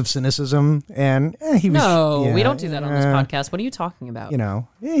lens of cynicism, and he was. No, we don't do that on this podcast. What are you talking about?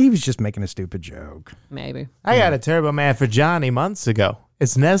 He was just making a stupid joke. Maybe. I got a Turbo Man for Johnny months ago.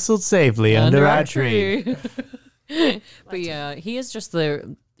 It's nestled safely under our tree. But yeah, he is just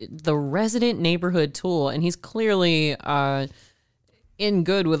the resident neighborhood tool, and he's clearly in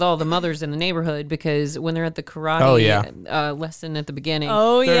good with all the mothers in the neighborhood because when they're at the karate lesson at the beginning,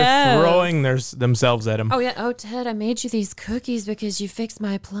 they're throwing themselves at him. Oh yeah, oh Ted, I made you these cookies because you fixed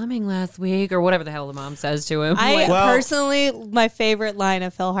my plumbing last week, or whatever the hell the mom says to him. Personally, my favorite line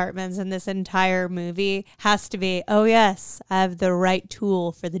of Phil Hartman's in this entire movie has to be, "Oh yes, I have the right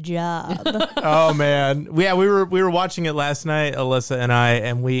tool for the job." Oh man, we were watching it last night, Alyssa and I,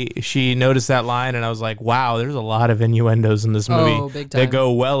 and she noticed that line, and I was like, wow, there's a lot of innuendos in this movie. Oh, big time. that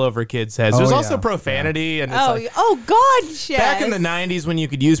go well over kids' heads. There's Oh, also yeah. profanity, and it's Oh, like God, yes. back in the 90s when you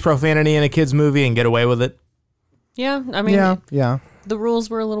could use profanity in a kid's movie and get away with it. Yeah, I mean, Yeah. the rules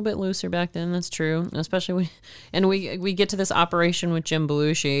were a little bit looser back then. That's true. Especially we get to this operation with Jim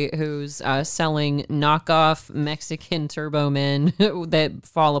Belushi, who's selling knockoff Mexican Turbo Men that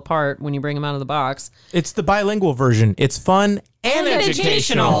fall apart when you bring them out of the box. It's the bilingual version. It's fun and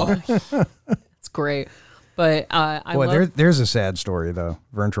educational. It's great. But I Boy, love. there's a sad story though.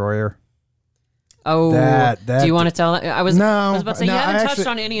 Vern Troyer. Oh, that- do you want to tell it? I was about to say no, you I haven't touched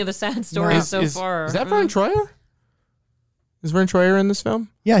actually- on any of the sad stories so far. Is that Vern Troyer? Is Vern Troyer in this film?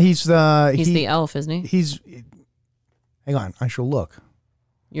 Yeah, he's the elf, isn't he? He's. Hang on, I shall look.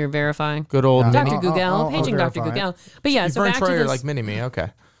 You're verifying. Good old No. Mini. Dr. Google, I'll paging Dr. verify Google. But yeah, He's so Vern back to Troyer this. like Mini-Me.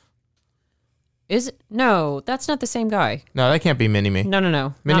 Okay. Is it? No, that's not the same guy. No, that can't be Mini-Me. No.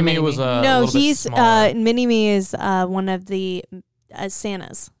 Not Mini-Me was a No, little bit he's smaller. Mini-Me is one of the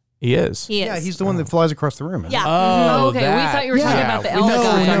Santas. He is. He is. Yeah, he's the one that flies across the room. isn't Yeah. Oh, okay. that. We thought you were talking about the elf No,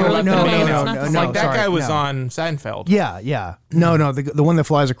 guy. no, We're like, no, it's no, not no, the no, same. Like that sorry, guy was no. on Seinfeld. Yeah. No, the one that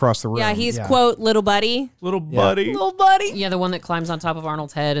flies across the room. Yeah, he's quote little buddy. Little buddy. Little buddy. Yeah, the one that climbs on top of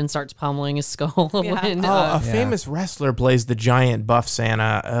Arnold's head and starts pummeling his skull. Yeah. when, Oh, a famous wrestler plays the giant buff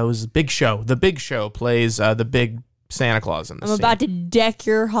Santa. It was Big Show. The Big Show plays the big Santa Claus in the I'm scene. about to deck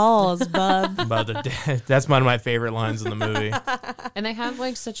your halls, bub. That's one of my favorite lines in the movie. And they have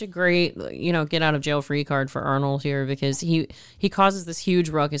like such a great, get out of jail free card for Arnold here because he causes this huge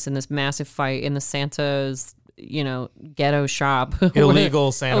ruckus in this massive fight in the Santa's, ghetto shop.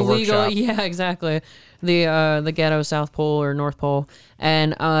 Illegal Santa workshop. Yeah, exactly. The ghetto South Pole or North Pole.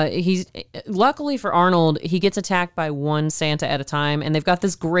 And he's luckily for Arnold, he gets attacked by one Santa at a time, and they've got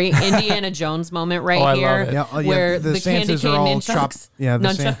this great Indiana Jones moment right I here love it. where the candy cane nunchucks.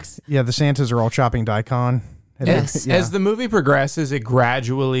 the Santas are all chopping daikon. Yes. Yeah. As the movie progresses, it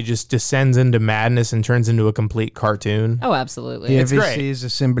gradually just descends into madness and turns into a complete cartoon. Oh, absolutely. Here It's we great. see the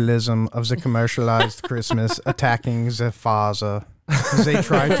symbolism of the commercialized Christmas attacking the father as they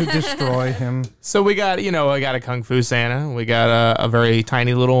try to destroy him. So we got, I got a Kung Fu Santa. We got a very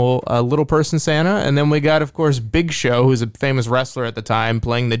tiny little person Santa. And then we got, of course, Big Show, who's a famous wrestler at the time,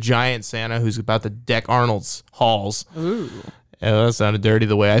 playing the giant Santa who's about to deck Arnold's halls. Ooh. Yeah, that sounded dirty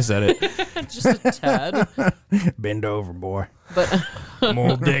the way I said it. Just a tad. Bend over, boy. But I'm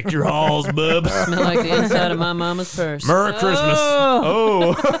gonna deck your halls, bub. smell like the inside of my mama's purse. Merry Christmas.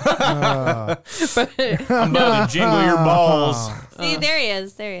 Oh. I'm about to jingle your balls. See, there he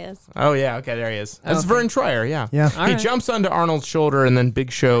is. There he is. Oh, yeah. Okay, there he is. That's Vern Troyer, yeah. Yeah. He jumps onto Arnold's shoulder, and then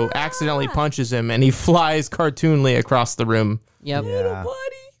Big Show accidentally punches him, and he flies cartoonly across the room. Yep. Yeah.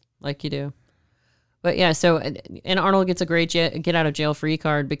 Like you do. But yeah, so, and Arnold gets a great get out of jail free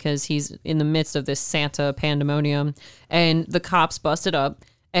card because he's in the midst of this Santa pandemonium, and the cops busted up.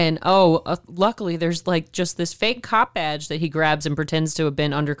 And luckily there's like just this fake cop badge that he grabs and pretends to have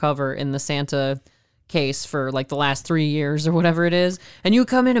been undercover in the Santa case for like the last 3 years or whatever it is. And you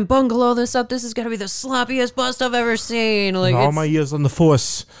come in and bungalow this up. This is going to be the sloppiest bust I've ever seen. Like All it's- my years on the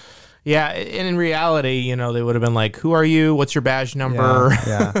force. Yeah, and in reality, they would have been like, who are you? What's your badge number?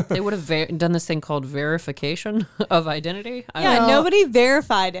 Yeah. they would have done this thing called verification of identity. I Yeah, don't know. nobody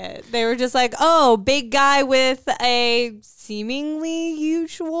verified it. They were just like, oh, big guy with a seemingly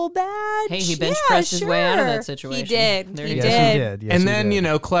usual badge. Hey, he bench pressed his way out of that situation. He did. There He you Yes, go. he did. did. Yes, And he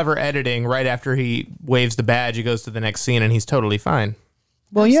then, did. clever editing, right after he waves the badge, he goes to the next scene and he's totally fine.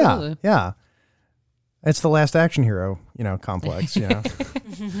 Well, Absolutely. yeah. It's the last action hero, complex.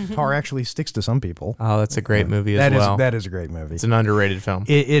 Tar actually sticks to some people. Oh, that's a great movie as well. That is a great movie. It's an underrated film.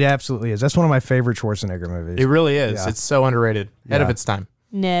 It absolutely is. That's one of my favorite Schwarzenegger movies. It really is. Yeah. It's so underrated. Ahead of Yeah. its time.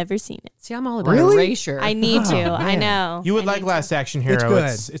 Never seen it. See, I'm all about Really? erasure. I need to. I know. You would I like need Last Action Hero. good.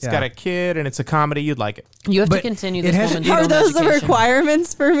 It's Yeah. got a kid and it's a comedy. You'd like it. You have to But continue it this has- woman's to. Are film those the education.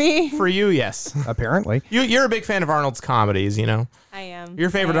 requirements for me? For you, yes. Apparently. You're a big fan of Arnold's comedies, I am. Your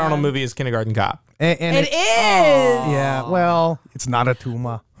favorite I am. Arnold movie is Kindergarten Cop. And It is. Yeah, well, it's not a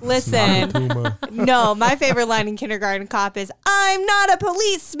tumor. Listen, no, my favorite line in Kindergarten Cop is, I'm not a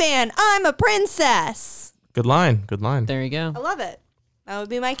policeman, I'm a princess. Good line. Good line. There you go. I love it. That would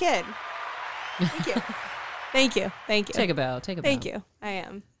be my kid. Thank you. Thank you. Thank you. Take a bow. Take a bow. Thank you. I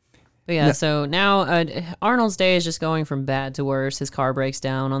am. But yeah, so now Arnold's day is just going from bad to worse. His car breaks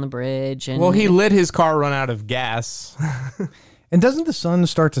down on the bridge, and Well, he let his car run out of gas. And doesn't the sun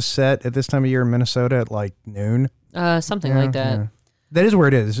start to set at this time of year in Minnesota at like noon? something like that. Yeah. That is where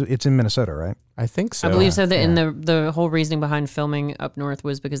it is. It's in Minnesota, right? I think so. I believe so. And the whole reasoning behind filming up north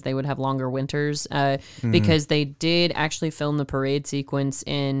was because they would have longer winters. Because they did actually film the parade sequence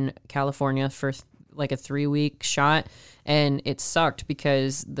in California for like a 3-week shot. And it sucked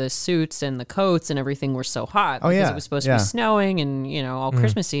because the suits and the coats and everything were so hot because it was supposed to be snowing and, all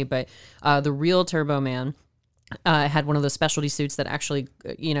Christmassy. But the real Turbo Man had one of those specialty suits that actually,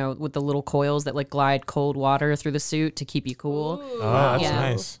 with the little coils that like glide cold water through the suit to keep you cool. Ooh. Oh, that's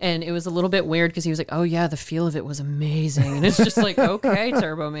nice. And it was a little bit weird because he was like, "Oh yeah, the feel of it was amazing." And it's just like, okay,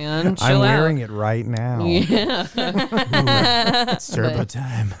 Turbo Man, chill I'm out. wearing it right now. Yeah, it's turbo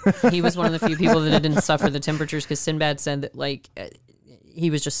time. He was one of the few people that didn't suffer the temperatures because Sinbad said that he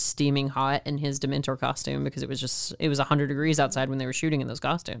was just steaming hot in his Dementor costume because it was 100 degrees outside when they were shooting in those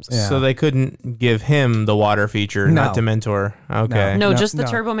costumes. Yeah. So they couldn't give him the water feature, not Dementor. Okay. No, just the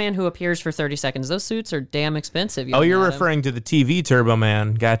Turbo Man who appears for 30 seconds. Those suits are damn expensive. You're referring to the TV Turbo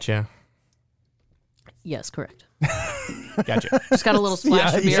Man. Gotcha. Yes, correct. Gotcha. Just got a little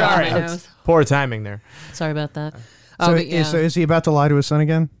splash of beer on my nose. Poor timing there. Sorry about that. So is he about to lie to his son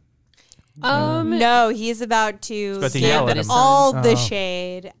again? No, he's about to yell at give him. all the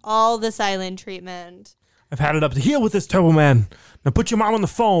shade, all the silent treatment. I've had it up to here with this Turbo Man. Now put your mom on the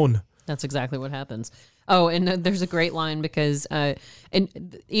phone. That's exactly what happens. Oh, and there's a great line because,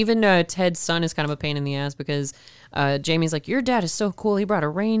 even Ted's son is kind of a pain in the ass because Jamie's like, "Your dad is so cool. He brought a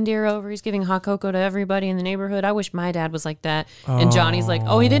reindeer over. He's giving hot cocoa to everybody in the neighborhood. I wish my dad was like that." And Johnny's like,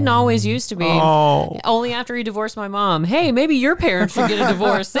 "Oh, he didn't always used to be. Only after he divorced my mom. Hey, maybe your parents should get a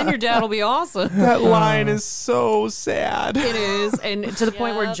divorce. Then your dad will be awesome." That line is so sad. It is, and to the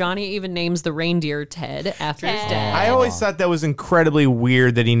point where Johnny even names the reindeer Ted after his dad. I always thought that was incredibly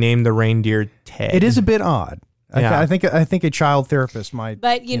weird that he named the reindeer Ted. It is a bit odd. Yeah. I think a child therapist might.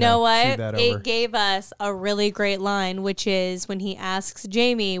 But you know what? that over. It gave us a really great line, which is when he asks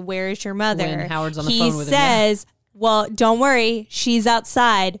Jamie, "Where's your mother?" When Howard's on the he phone with him, says, "Well, don't worry, she's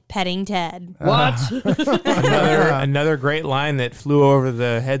outside petting Ted." What? another great line that flew over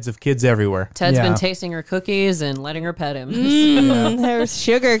the heads of kids everywhere. Ted's been tasting her cookies and letting her pet him. There's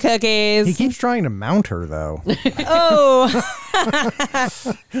sugar cookies. He keeps trying to mount her though. Oh.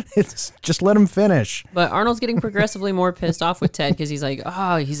 It's just let him finish. But Arnold's getting progressively more pissed off with Ted because he's like,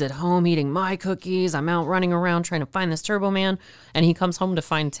 "Oh, he's at home eating my cookies. I'm out running around trying to find this Turbo Man." And he comes home to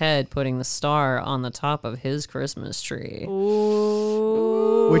find Ted putting the star on the top of his Christmas tree.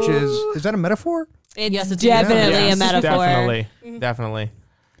 Ooh. Which is that a metaphor? Yes, it's definitely a metaphor. Definitely.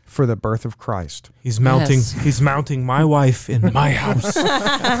 For the birth of Christ. He's mounting my wife in my house.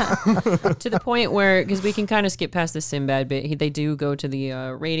 To the point where, because we can kind of skip past the Sinbad bit, they do go to the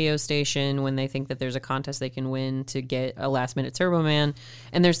radio station when they think that there's a contest they can win to get a last minute Turbo Man.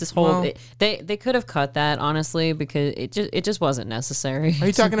 And there's this whole, they could have cut that, honestly, because it just wasn't necessary. Are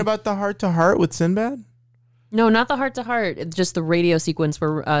you talking about the heart to heart with Sinbad? No, not the heart to heart. Just the radio sequence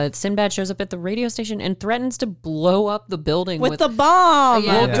where Sinbad shows up at the radio station and threatens to blow up the building with the bomb.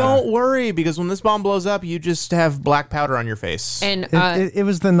 Yeah. Well, don't worry, because when this bomb blows up, you just have black powder on your face. And It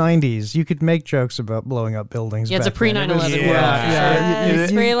was the 90s. You could make jokes about blowing up buildings. Yeah, it's a back then. pre-9/11 world.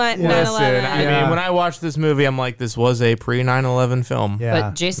 It's Listen, I mean, when I watched this movie, I'm like, this was a pre-9/11 film. Yeah.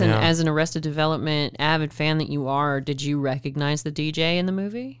 But Jason, as an Arrested Development avid fan that you are, did you recognize the DJ in the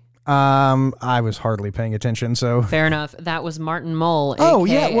movie? I was hardly paying attention, so Fair enough. That was Martin Mull. Oh,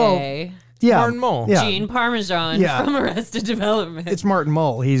 AKA yeah, well, yeah, Martin Mull. Yeah. Gene Parmesan from Arrested Development. It's Martin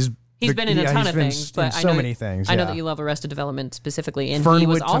Mull. He's been in a ton of things, but so many things. I know that you love Arrested Development specifically, and Fernwood he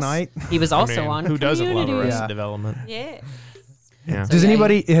was also, Tonight. He was also on. Who doesn't love Community. Arrested Development? Yeah. Yeah. Has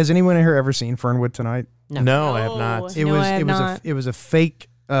anyone here ever seen Fernwood Tonight? No, I have not. It was a fake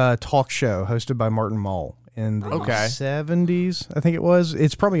talk show hosted by Martin Mull in the 70s, I think it was.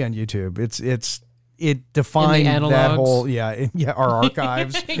 It's probably on YouTube. It defined that whole our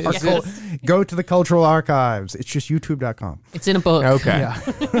archives. Go to the cultural archives. It's just youtube.com. It's in a book. Okay. Yeah.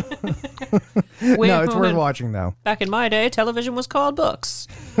 No, it's worth watching though. Back in my day, television was called books.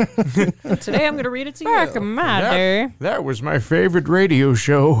 Today I'm going to read it to you. Back in my day. That was my favorite radio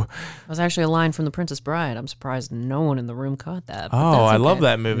show. It was actually a line from The Princess Bride. I'm surprised no one in the room caught that. Oh, I love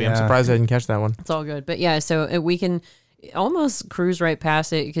that movie. I'm surprised I didn't catch that one. It's all good. But yeah, so we can almost cruise right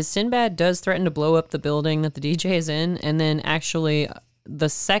past it because Sinbad does threaten to blow up the building that the DJ is in. And then actually the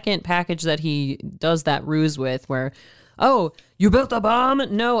second package that he does that ruse with where, "Oh, you built a bomb?"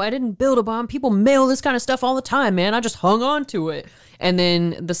 "No, I didn't build a bomb. People mail this kind of stuff all the time, man. I just hung on to it." And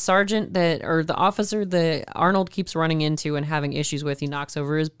then the sergeant the officer that Arnold keeps running into and having issues with, he knocks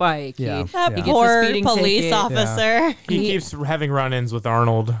over his bike. Yeah. That He gets poor a speeding police ticket. officer. He keeps having run-ins with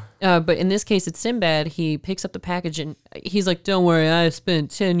Arnold. But in this case, it's Sinbad. He picks up the package and he's like, "Don't worry, I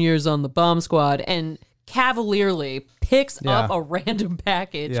spent 10 years on the bomb squad." And cavalierly picks up a random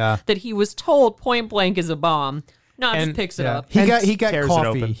package that he was told point blank is a bomb. No, just picks it up. He got tears it coffee.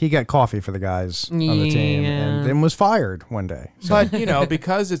 open. He got coffee for the guys on the team, and then was fired one day. So. But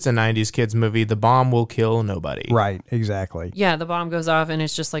because it's a '90s kids movie, the bomb will kill nobody. Right, exactly. Yeah, the bomb goes off, and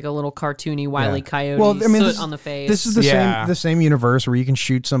it's just like a little cartoony Wile E. Coyote this, on the face. This is the same universe where you can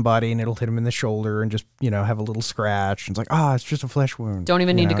shoot somebody and it'll hit him in the shoulder and just have a little scratch. And it's like, it's just a flesh wound. Don't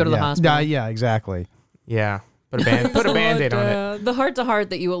even need to go to the hospital. Yeah, exactly. Yeah. Put a Band-Aid on it. The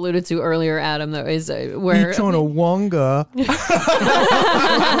heart-to-heart that you alluded to earlier, Adam, though, is where... Chonawanga.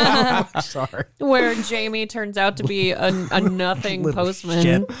 Sorry. Where Jamie turns out to be a nothing postman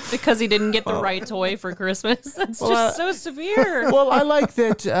shit. because he didn't get the right toy for Christmas. That's just so severe. Well, I like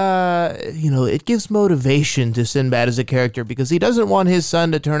that, it gives motivation to Sinbad as a character because he doesn't want his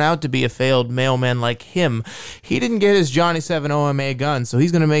son to turn out to be a failed mailman like him. He didn't get his Johnny 7 OMA gun, so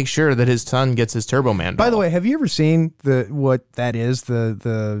he's going to make sure that his son gets his Turbo Man doll. By the way, have you ever seen what that is?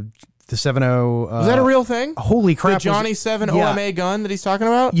 The 7.0. Is that a real thing? Holy crap! The Johnny 7 OMA gun that he's talking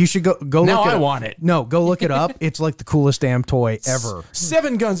about? You should go look it up. I want it. No, go look it up. It's like the coolest damn toy ever.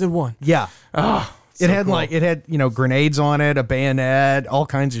 7 guns in one. Yeah. So it had cool. grenades on it, a bayonet, all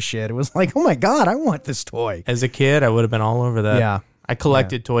kinds of shit. It was like, oh my God, I want this toy. As a kid, I would have been all over that. Yeah. I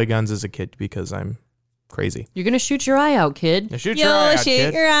collected toy guns as a kid because I'm crazy. You're going to shoot your eye out, kid. Now shoot your eye out,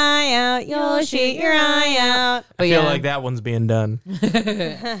 kid. your eye out. You'll shoot your eye out. I feel like that one's being done.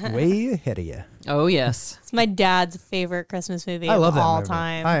 Way ahead of you. Oh, yes. It's my dad's favorite Christmas movie I love of that all movie.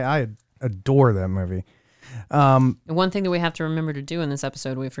 time. I adore that movie. And one thing that we have to remember to do in this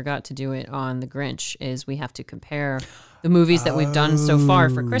episode, we forgot to do it on The Grinch, is we have to compare the movies that we've done so far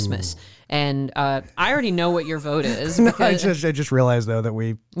for Christmas. And I already know what your vote is. I just realized, though, that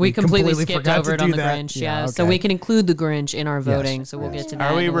we completely skipped forgot over to it on do The that. Grinch. Yeah, okay. so we can include The Grinch in our voting. So we'll get to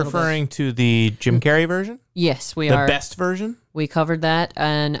that. Are we in a little bit. referring to the Jim Carrey version? Yes, we The are. best version? We covered that,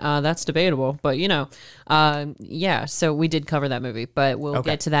 and that's debatable. But, so we did cover that movie. But we'll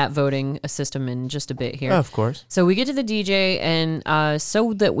get to that voting system in just a bit here. Of course. So we get to the DJ, and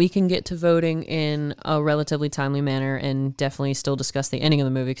so that we can get to voting in a relatively timely manner and definitely still discuss the ending of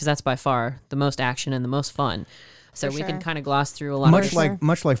the movie, because that's by far the most action and the most fun. So we can kind of gloss through a lot of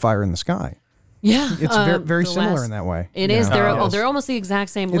much like Fire in the Sky. Yeah, It's very similar in that way. It is. They're almost the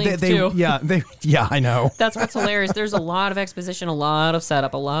exact same length too. Yeah, I know. That's what's hilarious. There's a lot of exposition, a lot of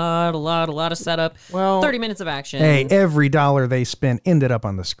setup, a lot of setup. Well, 30 minutes of action. Hey, every dollar they spent ended up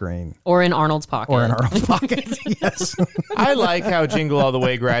on the screen. Or in Arnold's pocket. Or in Arnold's pocket, yes. I like how Jingle All the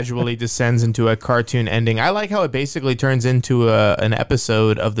Way gradually descends into a cartoon ending. I like how it basically turns into an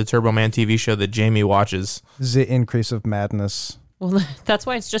episode of the Turbo Man TV show that Jamie watches. The increase of madness. Well, that's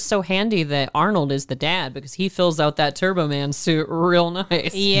why it's just so handy that Arnold is the dad, because he fills out that Turbo Man suit real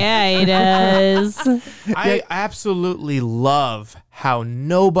nice. Yeah, he does. I absolutely love how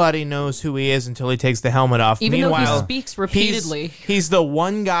nobody knows who he is until he takes the helmet off. Even Meanwhile, though he speaks repeatedly. He's the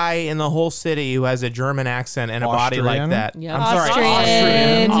one guy in the whole city who has a German accent and a body like that. Yeah. I'm sorry,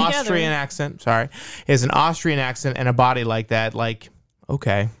 Austrian. Austrian accent. Sorry. He has an Austrian accent and a body like that. Like,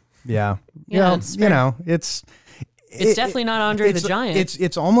 okay. Yeah. Yeah, it's fair. It's definitely not Andre the Giant.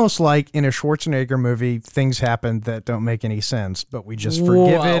 It's almost like in a Schwarzenegger movie, things happen that don't make any sense, but we just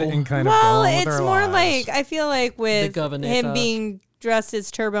forgive it and kind of go on with it's our more lives. like, I feel like with governor. him being dressed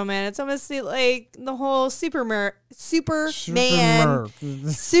as Turbo Man, it's almost like the whole Superman. Superman.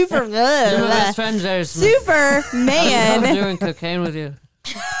 doing cocaine with you.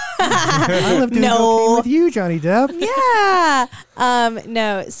 I love doing cocaine with you, Johnny Depp. Yeah.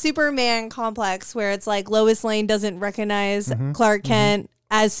 No, Superman complex where it's like Lois Lane doesn't recognize Clark Kent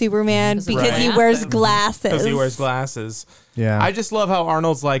as Superman because he wears glasses. Because he wears glasses. Yeah. I just love how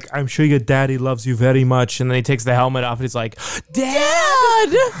Arnold's like, I'm sure your daddy loves you very much. And then he takes the helmet off and he's like, Dad!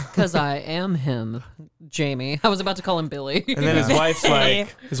 Because I am him, Jamie. I was about to call him Billy. And then his wife's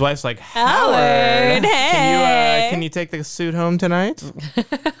like, Howard, hey. Can you take the suit home tonight?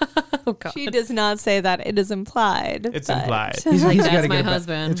 Oh, God. She does not say that. It is implied. It's but- implied. He's Like, gotta that's my get back-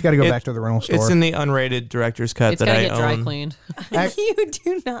 husband. It's got to go back to the rental store. It's in the unrated director's cut It's that got to I get dry own. cleaned. You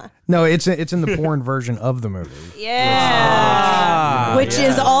do not. No, it's in the porn version of the movie. Yeah. Which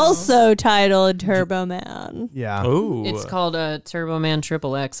is also titled Turbo Man. Yeah. Ooh. It's called Turbo Man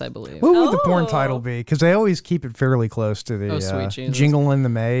Triple X, I believe. What would the porn title be? Because they always keep it fairly close to the Sweet Jesus. Jingle and the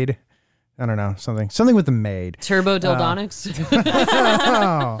Maid. I don't know, something with the maid. Turbo Dildonics.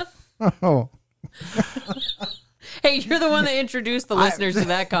 Oh. Hey, you're the one that introduced the listeners to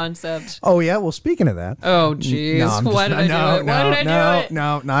that concept. Oh yeah. Well, speaking of that. Oh, jeez. Why did I do it? Why did I do it?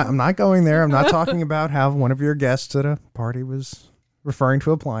 No, I'm not going there. I'm not talking about how one of your guests at a party was referring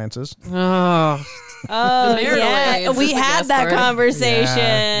to appliances. Oh, Oh, marital yeah. aids We is the had guest that party. conversation.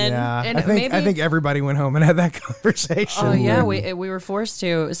 Yeah. And I think everybody went home and had that conversation. Oh yeah, we were forced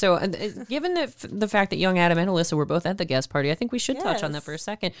to. So, given the fact that young Adam and Alyssa were both at the guest party, I think we should touch on that Yes. for a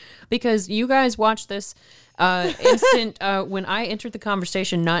second, because you guys watched this instant when I entered the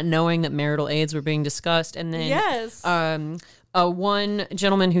conversation, not knowing that marital aids were being discussed, and then Yes. one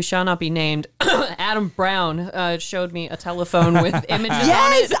gentleman who shall not be named, Adam Brown, showed me a telephone with images on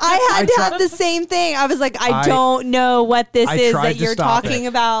Yes, it. I had to have the same thing. I was like, I don't know what this I is tried that to you're stop talking it.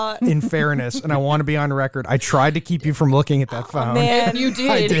 about. In fairness, and I want to be on record, I tried to keep you from looking at that phone. Man. You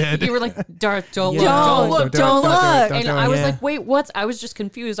did. I did. You were like, Dart, don't Yeah. look, Don't don't look. look, don't look. And I was like, wait, what's? I was just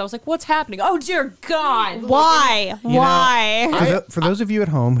confused. I was like, what's happening? Oh, dear God. Why? Why? For those of you at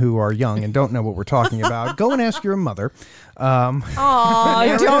home who are young and don't know what we're talking about, go and ask your mother. Oh,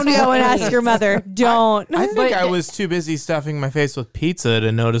 don't go and ask your mother. Don't. I think But- I was too busy stuffing my face with pizza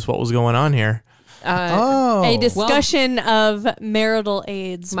to notice what was going on here. A discussion of marital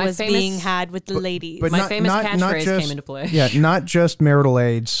aids My was famous- being had with the ladies. But My famous catchphrase just, came into play. Yeah, not just marital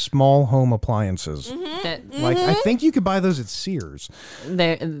aids, small home appliances. That Like I think you could buy those at Sears.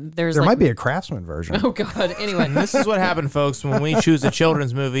 there's There like, might be a Craftsman version. Oh God. Anyway, And this is what happened, folks. When we choose a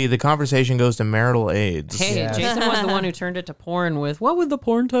children's movie, the conversation goes to marital aids. hey, Yes. Jason was the one who turned it to porn with. What would the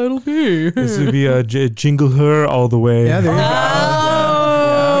porn title be? This would be a jingle her all the way. Yeah, there you oh,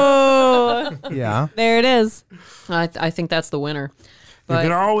 go. Yeah. there it is. I think that's the winner. You But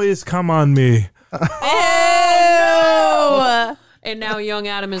can always come on me. Ew. and now young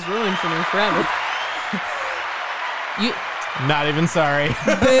Adam is ruined for me forever. You Not even sorry.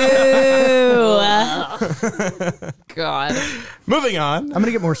 Boo. God. Moving on. I'm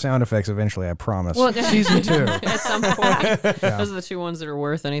gonna get more sound effects eventually. I promise. Well, Season 2. At some point, those are the two ones that are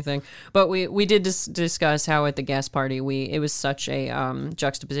worth anything. But we did discuss how at the guest party it was such a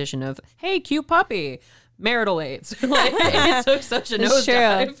juxtaposition of, hey, cute puppy, marital aids. Like, it took such a That's true.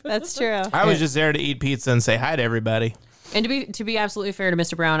 nosedive. That's true. I was just there to eat pizza and say hi to everybody. And to be absolutely fair to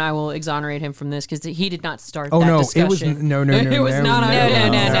Mr. Brown, I will exonerate him from this because he did not start Oh, that no, discussion. it was no, It was not on no,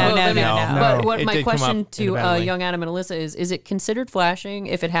 him. no, no, So, no, no, no. But what It my did come question up to independently. young Adam and Alyssa is it considered flashing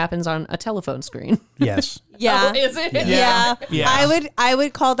if it happens on a telephone screen? Yes. Yeah. Oh, is it? Yeah. Yeah. I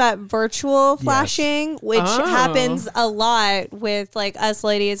would call that virtual flashing, which Oh. happens a lot with like us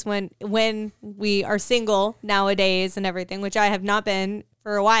ladies when we are single nowadays and everything, which I have not been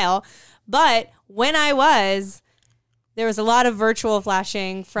for a while. But when I was, there was a lot of virtual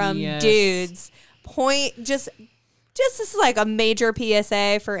flashing from Yes. dudes. Just this is like a major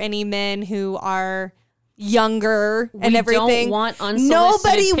PSA for any men who are younger and We everything. don't want unsolicited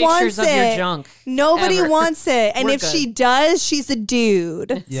Nobody pictures wants of it. your junk. Nobody ever. wants it. And We're if she good. does, she's a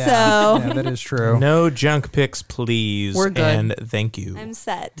dude. Yeah. So Yeah, that is true. No junk pics, please. We're good. And thank you. I'm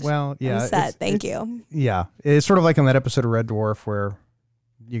set. Well, yeah. I'm set. it's- Thank you. Yeah. It's sort of like on that episode of Red Dwarf where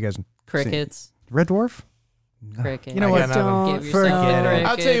you guys Crickets. Red Dwarf? Crickets. You know I what? got nothing. Give yourself Forget the it.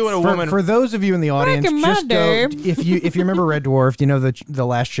 I'll tell you what a For, woman. for those of you in the audience, Fucking just go, mother. if you remember Red Dwarf, you know the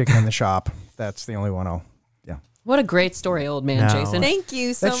last chicken in the shop. That's the only one I'll. Yeah. What a great story, old man No. Jason. Thank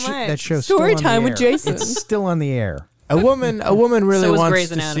you so much. That show's Story still on time the with air. Jason. It's still on the air. A woman really So is wants Grey's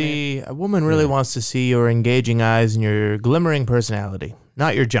to Anatomy. see. A woman really wants to see your engaging eyes and your glimmering personality,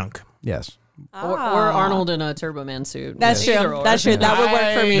 not your junk. Yes. Or Arnold in a Turbo Man suit. That's Either true. or. That's true. That would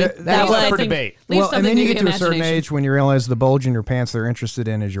work for me. That That was up for would. debate. Leave Well, and something then you to get to a certain imagination. age when you realize the bulge in your pants they're interested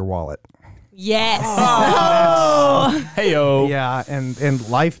in is your wallet. Yes. Heyo. Yeah, and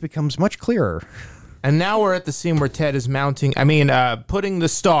life becomes much clearer. And now we're at the scene where Ted is putting the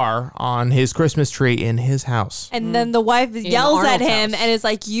star on his Christmas tree in his house. And then the wife yells at Arnold's him house. and is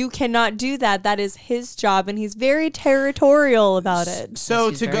like, "You cannot do that. That is his job." And he's very territorial about it. So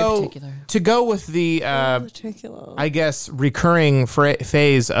He's to very go particular. to go with the Particular. I guess recurring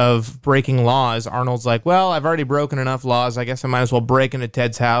phase of breaking laws, Arnold's like, well, I've already broken enough laws. I guess I might as well break into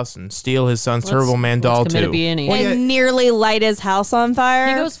Ted's house and steal his son's Turbo Man doll Let's commit a too. B&E. And nearly light his house on fire.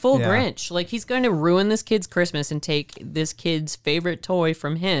 He goes full Yeah. Grinch. Like, he's going to ruin this kid's Christmas and take this kid's favorite toy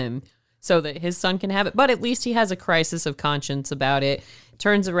from him so that his son can have it. But at least he has a crisis of conscience about it.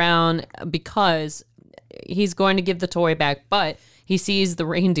 Turns around because he's going to give the toy back, but he sees the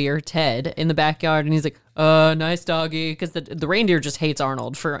reindeer, Ted, in the backyard, and he's like, nice doggy. Because the reindeer just hates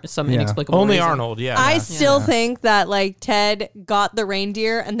Arnold for some inexplicable Only reason. Arnold, yeah. I still think that like Ted got the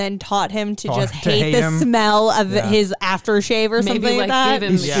reindeer and then taught him to just hate the him. smell of his aftershave or something Maybe like like that. give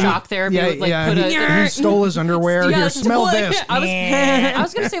him He's- shock therapy. Yeah, with, like, yeah. put He stole his underwear. Yeah, Here, smell totally. this. I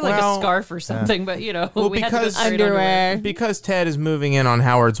was gonna say like Well, a scarf or something, but you know, Well, we had to go because- straight Underwear. Because Ted is moving in on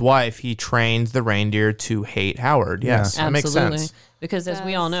Howard's wife, he trained the reindeer to hate Howard. Yes, Yeah. that makes Absolutely. sense. Because as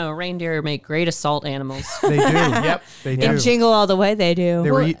we all know, reindeer make great assault animals. They do. Yep, they do. In Jingle All the Way, they do.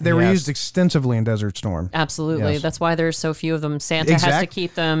 They were used extensively in Desert Storm. Absolutely. Yes. That's why there's so few of them. Santa has to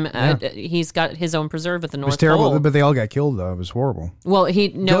keep them. He's got his own preserve at the North Pole. It was terrible, but they all got killed, though. It was horrible. Well,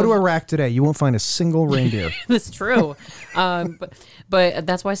 Go to Iraq today. You won't find a single reindeer. That's true. But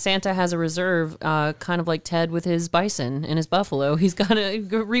that's why Santa has a reserve, kind of like Ted with his bison and his buffalo. He's got to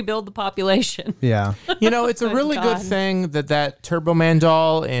rebuild the population. Yeah. It's a really good thing that Turbo Man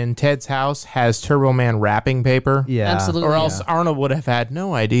doll in Ted's house has Turbo Man wrapping paper. Yeah. Absolutely. Or else Arnold would have had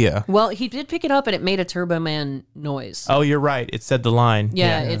no idea. Well, he did pick it up and it made a Turbo Man noise. Oh, you're right. It said the line.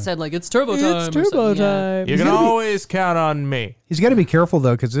 Yeah, it said like, it's turbo time. It's turbo time. You can always count on me. He's got to be careful,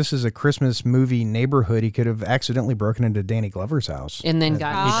 though, because this is a Christmas movie neighborhood. He could have accidentally broken into Danny Glover's house. And then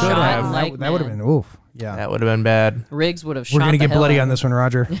got He could shot. have. Like that would have been, oof. Yeah. That would have been bad. Riggs would have shot. We're going to the get hell bloody out on of this one,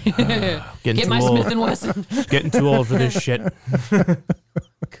 Roger. Getting Get too my old. Smith & Wesson. Getting too old for this shit.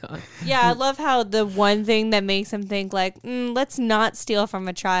 God. Yeah, I love how the one thing that makes him think like, let's not steal from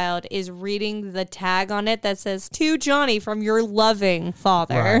a child is reading the tag on it that says, to Johnny from your loving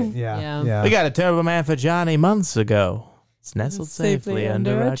father. Right. Yeah. Yeah. We got a Turbo Man for Johnny months ago. It's nestled safely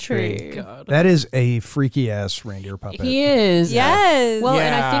under a tree. God. That is a freaky-ass reindeer puppet. He is. Yes. Well, Yeah.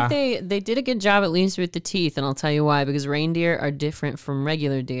 and I think they did a good job, at least with the teeth, and I'll tell you why. Because reindeer are different from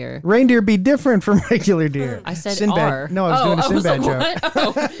regular deer. Reindeer be different from regular deer. I said Sinbad. are. No, I was doing a Sinbad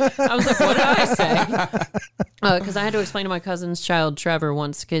joke. What? I was like, what did I say? Because I had to explain to my cousin's child, Trevor,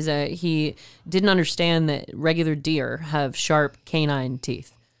 once, because he didn't understand that regular deer have sharp canine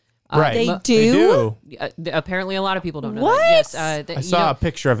teeth. Right. They They do? do. Apparently, a lot of people don't know What? that. Yes, I saw a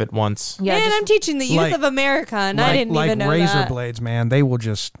picture of it once. Yeah, Man, just- I'm teaching the youth Like- of America, and I didn't like even know razor that. blades, man.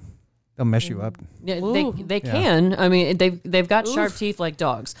 They'll mess you up. Yeah, Ooh. they can. I mean, they've got sharp teeth like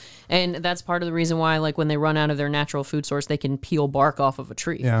dogs, and that's part of the reason why, like when they run out of their natural food source, they can peel bark off of a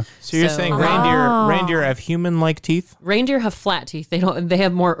tree. Yeah. So you're saying reindeer have human-like teeth? Reindeer have flat teeth. They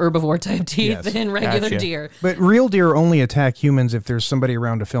have more herbivore type teeth Yes. than regular Gotcha. deer. But real deer only attack humans if there's somebody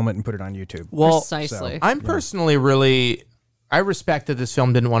around to film it and put it on YouTube. Well, Precisely. I'm personally I respect that this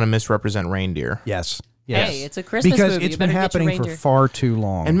film didn't want to misrepresent reindeer. Yes. Yes. Hey, it's a Christmas because movie. it's You been better get your happening for reindeer. far too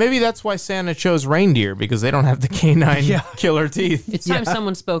long. And maybe that's why Santa chose reindeer, because they don't have the canine killer teeth. It's time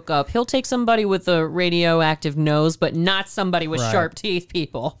someone spoke up. He'll take somebody with a radioactive nose, but not somebody with Right. sharp teeth,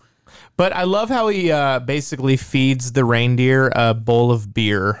 people. But I love how he basically feeds the reindeer a bowl of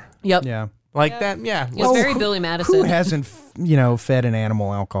beer. Yep. yeah. Like that, yeah. It's very Billy Who Madison. hasn't, fed an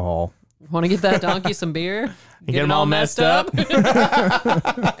animal alcohol? Want to get that donkey some beer? Get them all messed up.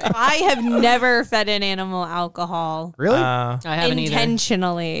 I have never fed an animal alcohol Really? I haven't either.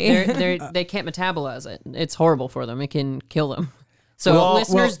 intentionally. They can't metabolize it. It's horrible for them. It can kill them. So Well,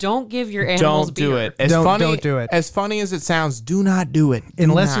 listeners, don't give your animals Don't do beer. it. As Don't- funny, don't do it. As funny as it sounds, do not do it. Do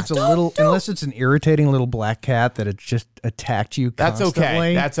unless not. unless it's an irritating little black cat that had just attacked you That's constantly.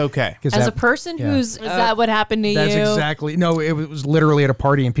 okay. That's okay. 'Cause As that- a person yeah. who's Is that what happened to That's you? exactly. No, it was literally at a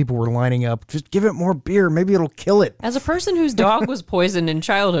party and people were lining up. Just give it more beer. Maybe it'll kill it. as a person whose dog was poisoned in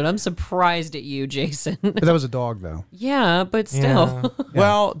childhood, I'm surprised at you, Jason. But that was a dog, though. Yeah, but still. Yeah.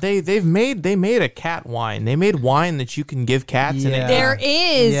 Well, they made a cat wine. They made wine that you can give cats, and Yeah. it, There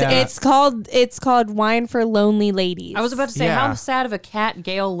is. Yeah. It's called Wine for Lonely Ladies. I was about to say, Yeah. how sad of a cat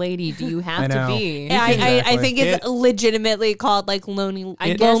Gale lady do you have I to know. be? Yeah, I Exactly. think it's legitimately called like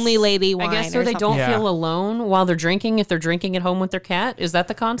Lonely Lady wine. I guess so or they don't something. Yeah. feel alone while they're drinking if they're drinking at home with their cat. Is that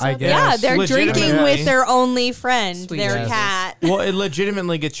the concept? I guess. Yeah, Yes. they're drinking Legitimately. with their only friend, Sweet their Jesus. cat. well, it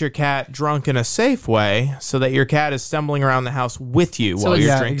legitimately gets your cat drunk in a safe way, so that your cat is stumbling around the house with you while it's- you're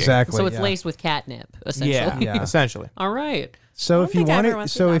Yeah, drinking. exactly. So it's yeah. laced with catnip, essentially. Yeah, Yeah. essentially. All right. So if you think I want ever to, went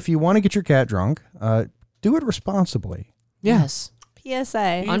through so that. if you want to get your cat drunk, do it responsibly. Yes.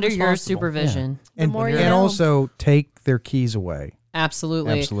 PSA. Under your responsible. supervision. And, more you and know. also take their keys away.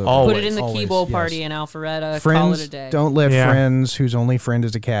 Absolutely. Absolutely. Put Always, it in the always, key bowl yes. party in Alpharetta. Call it Friends, a day. don't let Yeah. friends whose only friend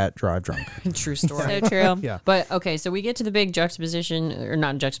is a cat drive drunk. True story. So true. Yeah. But okay, so we get to the big juxtaposition, or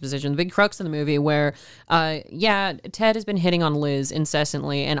not juxtaposition, the big crux of the movie where, Ted has been hitting on Liz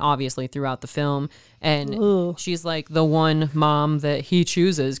incessantly and obviously throughout the film. And she's like the one mom that he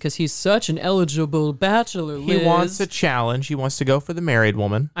chooses because he's such an eligible bachelor. He Liz. wants a challenge. He wants to go for the married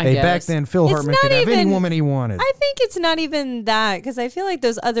woman. I Hey, guess. back then, Phil It's Hartman not could have any even- woman he wanted. I think it's not even that because I feel like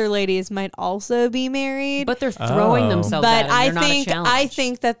those other ladies might also be married. But they're throwing Oh. themselves But at him. I They're not a think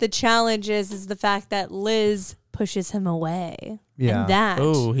challenge. that the challenge is the fact that Liz pushes him away. Yeah. And that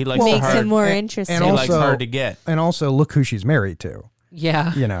Oh, he likes makes hard. him more and- interesting. and he also- likes hard to get. And also, look who she's married to.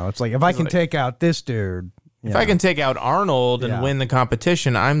 Yeah. You know, it's like if I can take out this dude, If I can take out Arnold and win the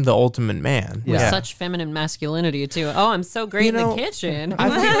competition, I'm the ultimate man. With such feminine masculinity, too. Oh, I'm so great in the kitchen.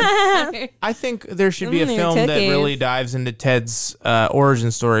 I think there should be a film that really dives into Ted's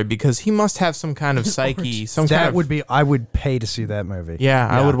origin story, because he must have some kind of psyche. I would pay to see that movie. Yeah,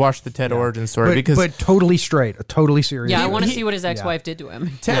 I would watch the Ted origin story, but totally straight, totally serious. Yeah, I want to see what his ex-wife did to him.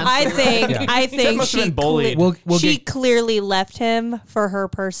 Ted, I think must have been bullied. She clearly left him for her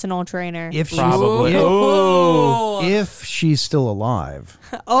personal trainer. Probably. If she's still alive.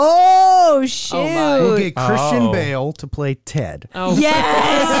 Oh, shoot. We'll get Christian Bale to play Ted. Oh.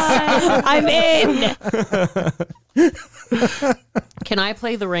 Yes! I'm in. Can I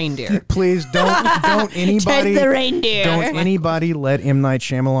play the reindeer? Please don't anybody Ted the reindeer. Don't anybody let M. Night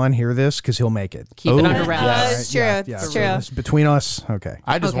Shyamalan hear this, because he'll make it. Keep it under wraps. It's true. It's true. It's between us. Okay.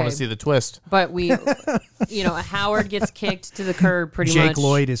 I just want to see the twist. But Howard gets kicked to the curb pretty much. Jake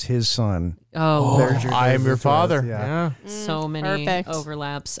Lloyd is his son. I am your father. Yeah. So many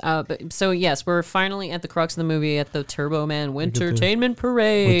overlaps. So yes, we're finally at the crux of the movie, at the Turbo Man Wintertainment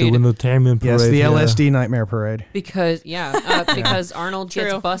Parade. Yes, the LSD Nightmare Parade. Because Arnold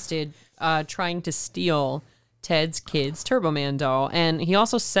gets busted trying to steal Ted's kid's Turbo Man doll, and he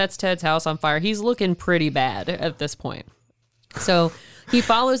also sets Ted's house on fire. He's looking pretty bad at this point. So he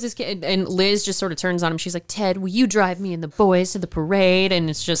follows his kid, and Liz just sort of turns on him. She's like, "Ted, will you drive me and the boys to the parade?" And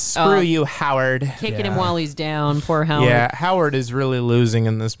it's just screw you, Howard, kicking him while he's down. Poor Howard. Yeah, Howard is really losing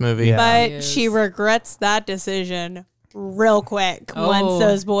in this movie. Yeah. But she regrets that decision real quick once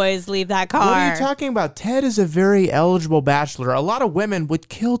those boys leave that car. What are you talking about? Ted is a very eligible bachelor. A lot of women would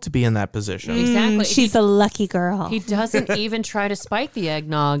kill to be in that position. Exactly. She's a lucky girl. He doesn't even try to spike the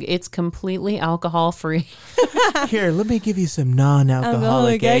eggnog. It's completely alcohol free. Here, let me give you some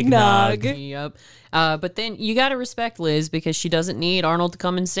non-alcoholic eggnog. Yep. But then you got to respect Liz, because she doesn't need Arnold to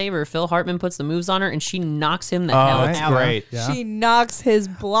come and save her. Phil Hartman puts the moves on her, and she knocks him the hell that's out. great. Yeah. She knocks his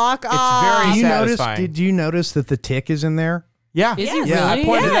block off. It's very satisfying. Did you notice that the tick is in there? Yeah. Is he really? I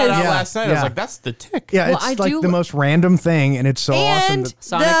pointed that out last night. I was Yeah. like, that's the tick. Yeah, it's like the most random thing, and it's so awesome.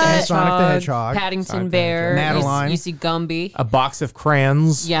 Sonic the Hedgehog, Paddington Bear, Madeline. You see Gumby. A box of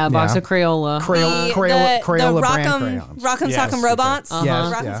crayons. Yeah, a box of Crayola. Crayola the brand crayons. Rock'em Sock'em Robots.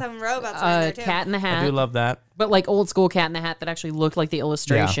 Yes, Rock'em Sock'em Robots. Are in there too. Cat in the Hat. I do love that. But like old school Cat in the Hat that actually looked like the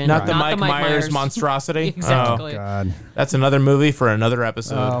illustration. Not the Mike Myers monstrosity. Exactly. Oh, God. That's another movie for another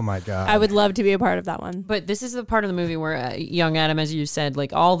episode. Oh, my God. I would love to be a part of that one. But this is the part of the movie where young Adam, as you said,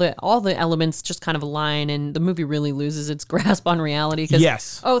 like all the elements just kind of align, and the movie really loses its grasp on reality.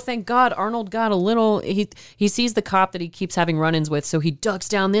 Yes. Oh, thank God, Arnold got a little. He sees the cop that he keeps having run-ins with, so he ducks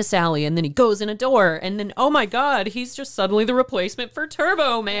down this alley, and then he goes in a door, and then oh my God, he's just suddenly the replacement for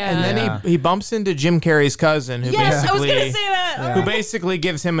Turbo Man. And then he bumps into Jim Carrey's cousin, who I was gonna say that. Who basically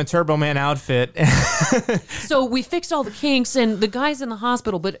gives him a Turbo Man outfit. So we fixed all the kinks, and the guy's in the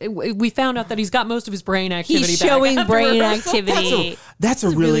hospital, but we found out that he's got most of his brain activity He's back showing after brain rehearsal. activity. That's a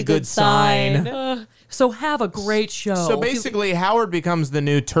really good sign. So have a great show. So basically, Howard becomes the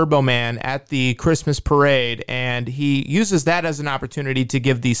new Turbo Man at the Christmas parade, and he uses that as an opportunity to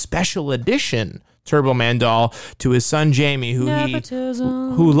give the special edition Turbo Man doll to his son Jamie,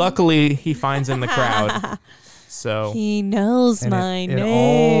 who luckily he finds in the crowd. So he knows my name. It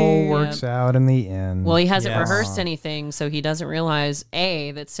all works out in the end. Well, he hasn't rehearsed anything, so he doesn't realize,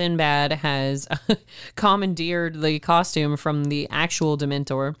 A, that Sinbad has commandeered the costume from the actual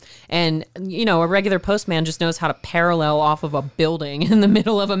Dementor. And, a regular postman just knows how to parallel off of a building in the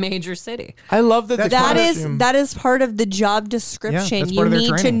middle of a major city. I love that that is part of the job description. Yeah, you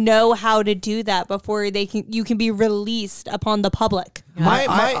need to know how to do that before you can be released upon the public.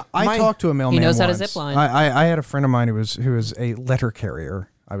 I talked to a mailman. He knows how to once. zip line. I had a friend of mine who was a letter carrier.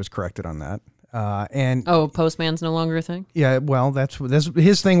 I was corrected on that. And postman's no longer a thing? Yeah, well, that's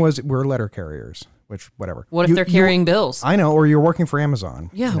his thing was we're letter carriers, which whatever. What if they're carrying bills? I know, or you're working for Amazon.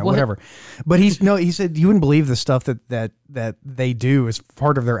 Yeah, whatever. But he said you wouldn't believe the stuff that they do as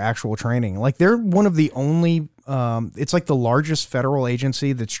part of their actual training. Like they're one of the only it's like the largest federal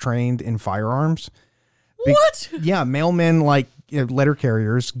agency that's trained in firearms. What? Yeah, mailmen letter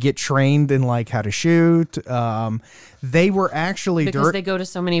carriers get trained in how to shoot. They were actually because they go to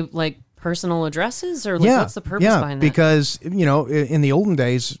so many personal addresses, or what's the purpose behind that? Because in the olden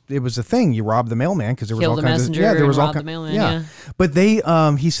days it was a thing. You robbed the mailman because there was Kill all the kinds messenger of there was and all rob the mailman. yeah. But they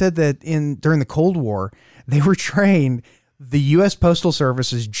he said that during the Cold War they were trained. The U.S. Postal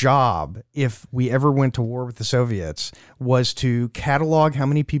Service's job, if we ever went to war with the Soviets, was to catalog how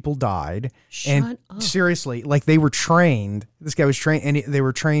many people died. Shut up. Seriously, they were trained. This guy was trained, and they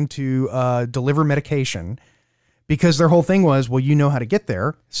were trained to deliver medication, Because their whole thing was, well, you know how to get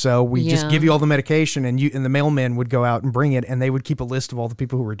there, so we just give you all the medication, and the mailman would go out and bring it, and they would keep a list of all the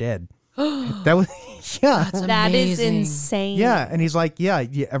people who were dead. That was That is insane. Yeah, and he's like, yeah,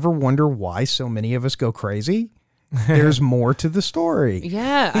 you ever wonder why so many of us go crazy? There's more to the story.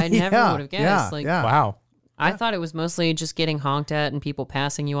 Yeah, I never would have guessed. Wow. I thought it was mostly just getting honked at and people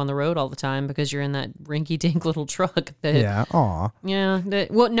passing you on the road all the time because you're in that rinky-dink little truck. No,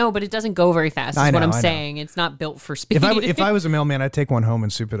 but it doesn't go very fast. Is what I'm saying. It's not built for speed. If I was a mailman, I'd take one home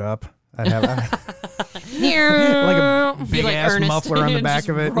and soup it up. I'd have like a big ass Ernest, muffler on the back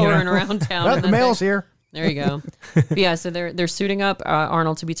of it, roaring around town. The mail's here. There you go. But yeah, so they're suiting up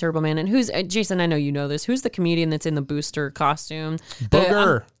Arnold to be Turbo Man, and who's Jason? I know you know this. Who's the comedian that's in the Booster costume?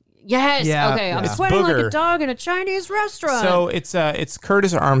 Booger. Yes. Yeah, okay. yeah. I'm sweating like Booger. a dog in a Chinese restaurant. So it's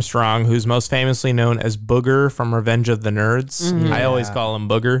Curtis Armstrong, who's most famously known as Booger from Revenge of the Nerds. I always call him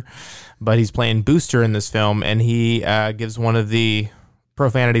Booger, but he's playing Booster in this film, and he gives one of the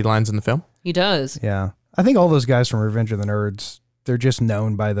profanity lines in the film. He does. Yeah. I think all those guys from Revenge of the Nerds, they're just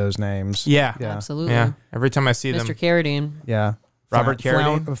known by those names. Yeah. Absolutely. Yeah. Every time I see Mr. them. Carradine. Yeah. Robert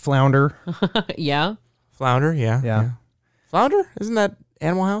Carradine? Flounder. Yeah. Flounder, yeah. Yeah. Flounder? Isn't that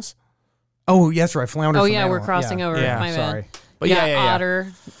Animal House? Oh, yes, right. Flounder. Oh from yeah, we're Animal- crossing over. Yeah. My bad. Sorry. But yeah.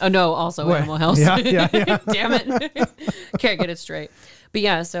 Otter. Oh no, also What? Animal House. Yeah. Damn it. Can't get it straight. But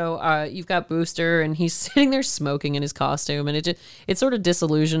yeah, so you've got Booster, and he's sitting there smoking in his costume, and it sort of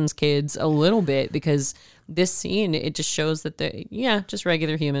disillusions kids a little bit because this scene, it just shows that they're just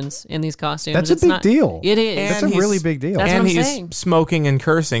regular humans in these costumes. That's a It's big not- deal. It is. That's a really big deal. That's And what I'm he's saying. smoking and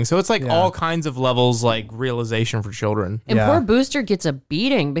cursing. So it's like Yeah. all kinds of levels, like realization for children. And Yeah. poor Booster gets a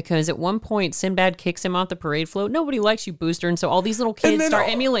beating because at one point Sinbad kicks him off the parade float. Nobody likes you, Booster, and so all these little kids then start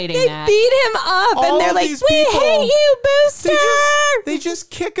all- emulating They that. beat him up, All and they're of like, these "We people- hate you, Booster!" They just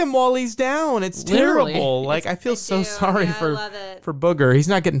kick him while he's down. It's Literally. terrible. Like I feel so do. sorry Yeah, I for love it. Booger. He's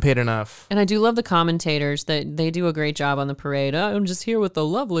not getting paid enough. And I do love the commentators that they do a great job on the parade. I'm just here with the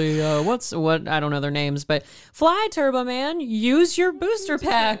lovely, what I don't know their names, but fly Turbo Man, use your booster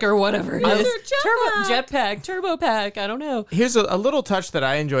pack or whatever it is. Jetpack, Turbo Pack, I don't know. Here's a little touch that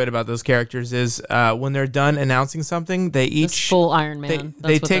I enjoyed about those characters is when they're done announcing something, they It's each full Iron Man.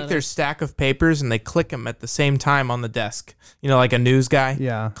 they That's what take that their is. stack of papers and they click them at the same time on the desk. You know, like a news guy.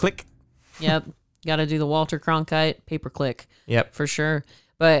 Yeah. Click. Yep. Got to do the Walter Cronkite pay per click. Yep. For sure.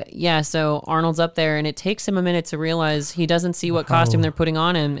 But yeah, so Arnold's up there, and it takes him a minute to realize he doesn't see what costume they're putting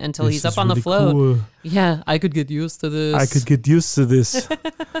on him until he's up on the float. Yeah, I could get used to this. I could get used to this.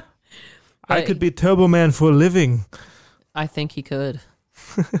 I But- could be Turbo Man for a living. I think he could.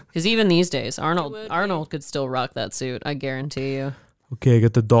 Because even these days, Arnold could still rock that suit. I guarantee you. Okay, I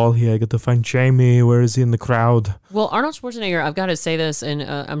got the doll here. I got to find Jamie. Where is he in the crowd? Well, Arnold Schwarzenegger, I've got to say this, and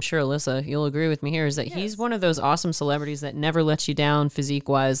I'm sure Alyssa, you'll agree with me here, is that he's one of those awesome celebrities that never lets you down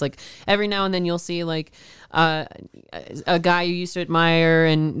physique-wise. Like, every now and then you'll see, like, a guy you used to admire,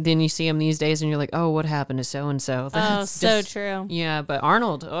 and then you see him these days, and you're like, oh, what happened to so-and-so? Oh, so true. Yeah, but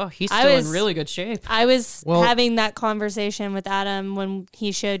Arnold, he's I still was- in really good shape. I was Well- having that conversation with Adam when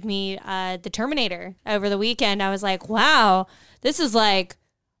he showed me the Terminator over the weekend. I was like, wow, this is like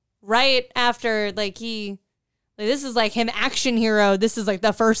right after this is like him action hero. This is like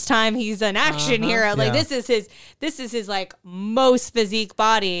the first time he's an action hero. Like Yeah. this is his like most physique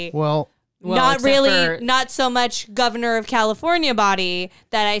body. Well, Not except really, for- not so much Governor of California body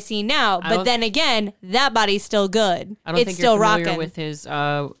that I see now. But don't- then again, that body's still good. I don't It's think still you're familiar rocking. with his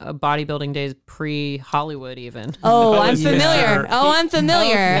bodybuilding days pre-Hollywood even. Oh, I'm was familiar. Mr. Oh, I'm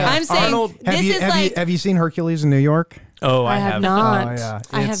familiar. Yeah. I'm saying Arnold, this is like have you seen Hercules in New York? Oh, I have not. Oh, yeah.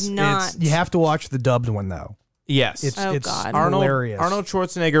 I have not. You have to watch the dubbed one though. Yes. It's Oh, it's God. hilarious. Arnold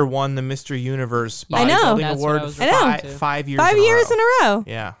Schwarzenegger won the Mr. Universe I know. bodybuilding That's what award I was for referring to. 5 years. 5 years in a row.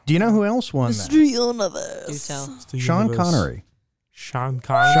 Yeah. Do you know who else won that? Do tell. Sean Connery. Sean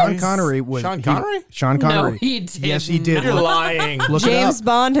Connery. Sean Connery was Sean Connery? Sean Connery. No, he did. Yes, he did. You're lying. Look James it up.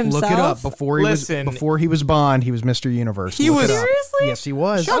 Bond himself. Look it up. Listen. Before he was Bond, he was Mr. Universe. He Look was- it up. Seriously? Yes, he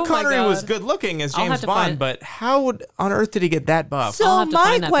was. Sean Oh my Connery was God. good looking as I'll have James to Bond, find- but how on earth did he get that buff? I'll So have to my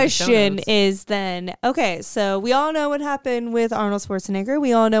find that for the show question notes. is then, okay, so we all know what happened with Arnold Schwarzenegger.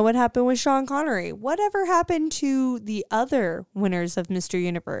 We all know what happened with Sean Connery. Whatever happened to the other winners of Mr.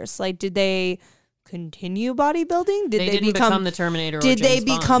 Universe? Like, did they continue bodybuilding? Did They they didn't become the Terminator. or Did they James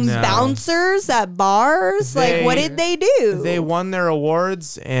Bond. become No. bouncers at bars? Like, what They- did they do? They won their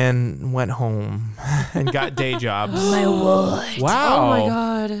awards and went home and got day jobs. My word. Wow. Oh my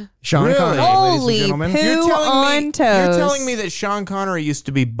god. Sean Really? Connery, Holy ladies and gentlemen. poo. You're on You're toes. telling me that Sean Connery used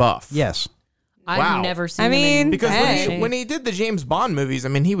to be buff. Yes. I've Wow. never seen I him in mean, Because Hey. when he did the James Bond movies, I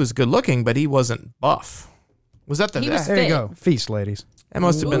mean, he was good looking, but he wasn't buff. Was that the? He was There you fit. go. Feast, ladies. That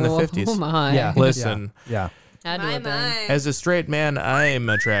must have been the Whoa, 50s. Oh my. Yeah. Listen, Yeah. Had to have been. as a straight man, I'm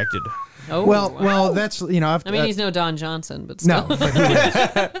attracted. Oh, Well, that's I've, I mean, he's no Don Johnson, but still. no. But he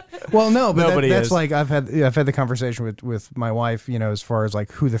is. Well, no, but Nobody that's is. like I've had the conversation with my wife. As far as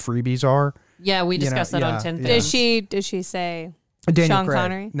like who the freebies are. Yeah, we discussed that on 10 yeah. Things. Did she say Daniel Sean Craig.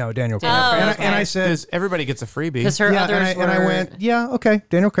 Connery? No, Daniel Craig. Daniel Craig. And I Okay. said, Because everybody gets a freebie. Because her yeah, others and I were- went, yeah, okay,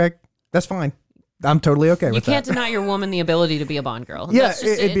 Daniel Craig. That's fine. I'm totally okay You with can't that. deny your woman the ability to be a Bond girl. Yeah, That's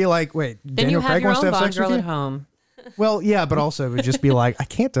just it'd it. be like, wait, Then Daniel you have Craig your wants to own have Bond sex girl with at you? home. Well, yeah, but also it would just be like, I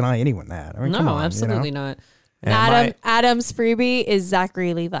can't deny anyone that. I mean, No, come on, absolutely not. And Adam's freebie is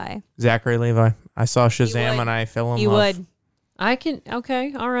Zachary Levi. Zachary Levi. I saw Shazam would. and I fell in He love. would. I can.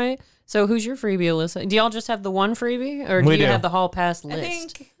 Okay, all right. So who's your freebie, Alyssa? Do y'all just have the one freebie, or We do you do. have the hall pass I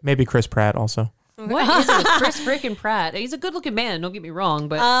list? think Maybe Chris Pratt also. What is it with Chris freaking Pratt? He's a good-looking man. Don't get me wrong,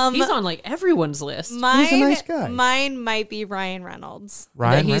 but he's on like everyone's list. mine. He's a nice guy. Mine might be Ryan Reynolds.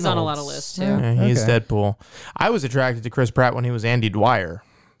 Ryan He's on a Reynolds. lot of lists too. Yeah. Yeah, he's Okay. Deadpool. I was attracted to Chris Pratt when he was Andy Dwyer.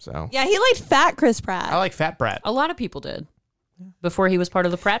 So Yeah, he liked fat Chris Pratt. I like Fat Pratt. A lot of people did before he was part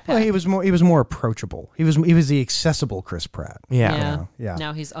of the Pratt Well, pack. he was more approachable. He was the accessible Chris Pratt. Yeah. Yeah.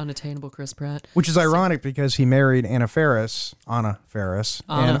 Now he's unattainable, Chris Pratt. Which is ironic because he married Anna Faris, and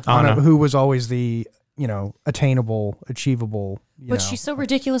Anna. Anna, who was always the attainable, achievable. But she's so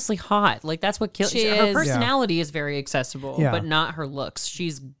ridiculously hot. Like that's what kills She her. is. Personality is very accessible, Yeah. but not her looks.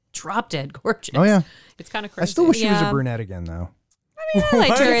 She's drop dead gorgeous. Oh, yeah. It's kind of crazy. I still wish she was a Yeah. brunette again, though. I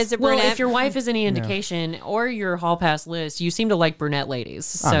liked her as a Well, brunette. if your wife is any indication, or your hall pass list, you seem to like brunette ladies,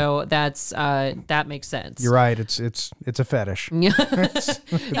 so that's that makes sense. You're right. It's a fetish. Yeah.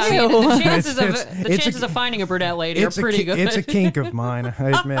 I mean, the chances It's a- of finding a brunette lady are It's a pretty good. It's a kink of mine.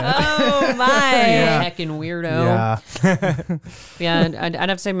 I admit. oh my! Yeah. Heckin' weirdo. Yeah. I'd have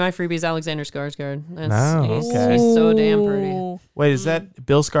to say my freebie is Alexander Skarsgård. Oh, He's okay. so damn pretty. Ooh. Wait, is that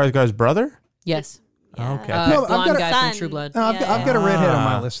Bill Skarsgård's brother? Yes. Okay. No, I've blonde got a guy son. from True Blood. No, I've got a redhead on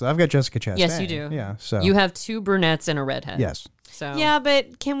my list. Though. I've got Jessica Chastain. Yes, you do. Yeah. So You have two brunettes and a redhead. yes. So Yeah,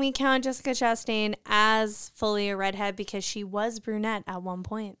 but can we count Jessica Chastain as fully a redhead because she was brunette at one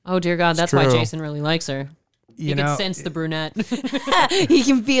point? Oh dear God, that's why true. Jason really likes her. You He know, can sense the brunette. He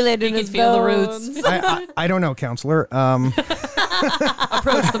can feel it in can his feel the bones. roots. I don't know, counselor.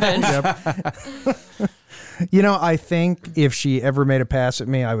 Approach the bench. I think if she ever made a pass at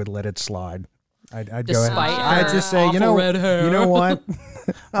me, I would let it slide. I'd go ahead. Despite I'd her just say, awful red hair. you know what?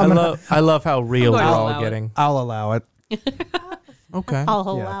 I love how real we're gonna all allow it. getting. I'll allow it. Okay. I'll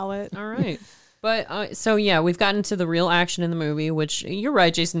allow it. All right. But so yeah, we've gotten to the real action in the movie, which you're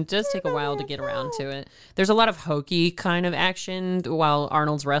right, Jason. It does take a while to get around to it. There's a lot of hokey kind of action while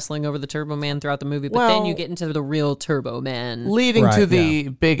Arnold's wrestling over the Turbo Man throughout the movie, but then Well- you get into the real Turbo Man. Leading Right, to the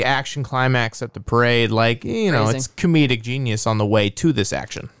big action climax at the parade, Crazy. it's comedic genius on the way to this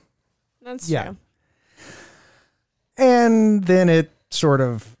action. That's Yeah. true. And then it sort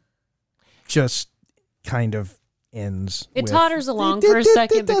of just kind of ends. It with- totters along for a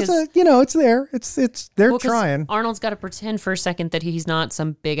second does because it's there. They're well, 'cause trying. Arnold's got to pretend for a second that he's not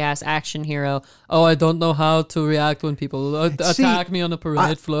some big ass action hero. Oh, I don't know how to react when people See, attack me on the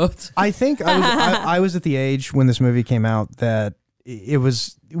parade float. I think I was at the age when this movie came out that it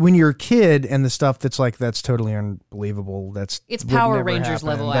was when you're a kid and the stuff that's totally unbelievable. It's would Power never Rangers happen.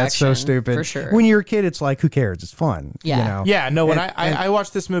 level That's so action, stupid. for sure. When you're a kid, it's like who cares? It's fun. Yeah. You know? Yeah, no, when And- I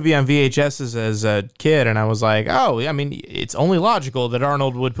watched this movie on VHS as a kid, and I was like, oh, I mean, it's only logical that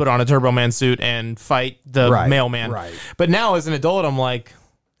Arnold would put on a Turbo Man suit and fight the Right, mailman. right. But now as an adult, I'm like,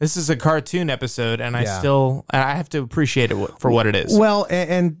 this is a cartoon episode, and I have to appreciate it for what it is. Well,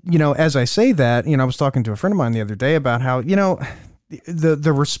 and as I say that, I was talking to a friend of mine the other day about how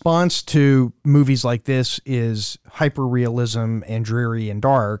the response to movies like this is hyper realism and dreary and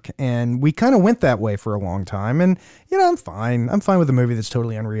dark, and we kind of went that way for a long time. And I'm fine with a movie that's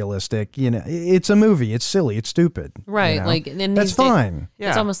totally unrealistic. It's a movie. It's silly. It's stupid. Right, like and that's these days- fine.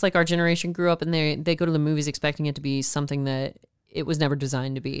 It's Yeah. almost like our generation grew up and they go to the movies expecting it to be something that it was never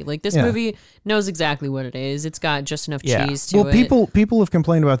designed to be. Like this Yeah. movie knows exactly what it is. It's got just enough Yeah. cheese to Well, it. people have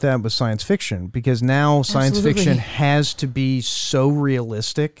complained about that with science fiction because now science Absolutely. fiction has to be so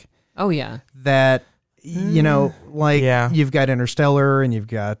realistic Oh yeah. that Yeah. you've got Interstellar and you've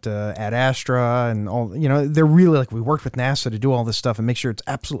got Ad Astra and all. They're really like we worked with NASA to do all this stuff and make sure it's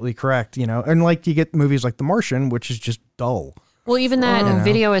absolutely correct. And like you get movies like The Martian, which is just dull. Well, even that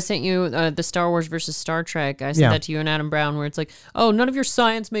video I sent you, the Star Wars versus Star Trek, I sent that to you and Adam Brown, where it's like, oh, none of your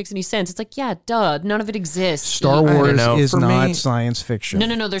science makes any sense. It's like, yeah, duh, none of it exists. Star Wars is not science fiction.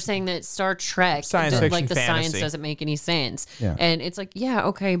 No. They're saying that Star Trek, science fiction, like the fantasy. science doesn't make any sense. Yeah. And it's like, yeah,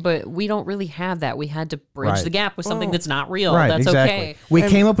 okay, but we don't really have that. We had to bridge the gap with something that's not real. Right, That's exactly. okay. We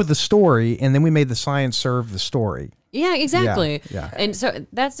came up with the story, and then we made the science serve the story. Yeah, exactly. Yeah. And so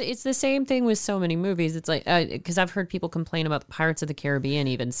it's the same thing with so many movies. It's like, because I've heard people complain about Pirates of the Caribbean,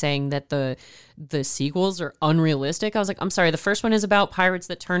 even saying that the sequels are unrealistic. I was like, I'm sorry, the first one is about pirates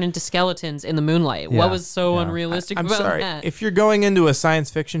that turn into skeletons in the moonlight. Yeah. What was so unrealistic I'm about sorry. that? If you're going into a science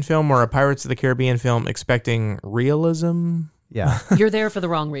fiction film or a Pirates of the Caribbean film expecting realism, Yeah. You're there for the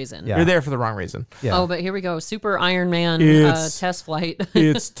wrong reason. Yeah. you're there for the wrong reason. Yeah. Oh, but here we go. Super Iron Man It's- test flight.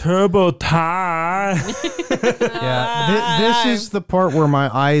 It's turbo time. Yeah, this is the part where my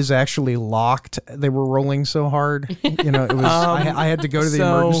eyes actually locked. They were rolling so hard. You know, it was. I had to go to the so-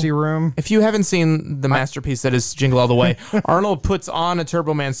 emergency room. If you haven't seen the masterpiece that is Jingle All the Way, Arnold puts on a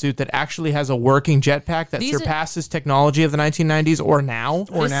Turbo Man suit that actually has a working jetpack that These are- surpasses technology of the 1990s or now.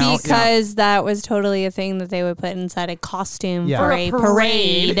 Or now, Because that was totally a thing that they would put inside a costume Yeah. for For a a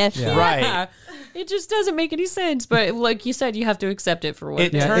parade. parade. Yeah. Right. It just doesn't make any sense. But like you said, you have to accept it for what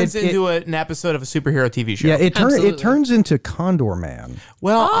It it is. turns it- into an episode of a superhero TV show. Yeah, it Absolutely. turns into Condor Man.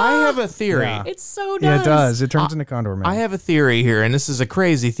 Well, I have a theory. Yeah. It so does. Yeah, it does. It turns into Condor Man. I have a theory here, and this is a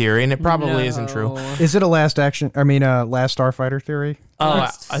crazy theory, and it probably isn't true. Is it a last Starfighter theory?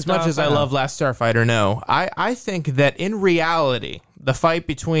 As much as I love Last Starfighter, no. I think that in reality, the fight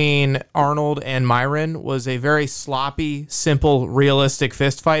between Arnold and Myron was a very sloppy, simple, realistic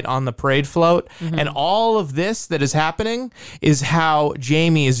fist fight on the parade float. And all of this that is happening is how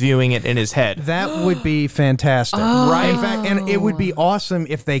Jamie is viewing it in his head. That would be fantastic. Right? In fact, and it would be awesome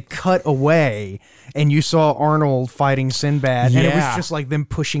if they cut away and you saw Arnold fighting Sinbad, and it was Yeah. just like them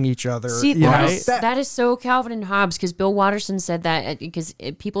pushing each other. See, you know? that is so Calvin and Hobbes, because Bill Watterson said that because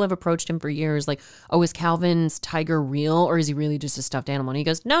people have approached him for years like, oh, is Calvin's tiger real or is he really just a stuffed animal? And he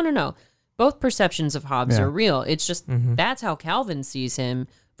goes, no. Both perceptions of Hobbes are real. It's just that's how Calvin sees him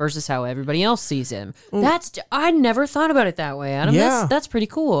versus how everybody else sees him. I never thought about it that way, Adam. Yeah. That's pretty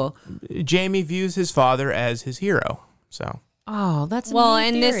cool. Jamie views his father as his hero. So Oh, that's a Well, neat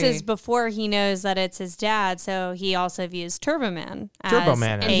and this theory. is before he knows that it's his dad, so he also views Turbo Man as Turbo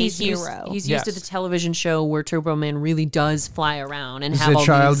Man a is. hero. He's used to the Yes. television show where Turbo Man really does fly around and It's have a all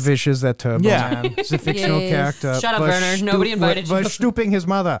child these. vicious that Turbo Yeah. Man. It's a fictional Yes. character. Shut up, for Werner. Nobody invited you. For stooping his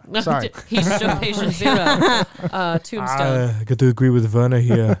mother. Sorry. He's still patient zero. Tombstone. I got to agree with Werner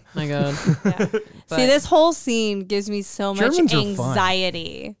here. My God. See, this whole scene gives me so much Germans are fun.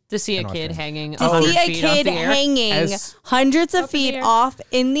 anxiety. To see a kid hanging. To 100 see a feet off kid the air. hanging As- hundreds of Up in the feet air. off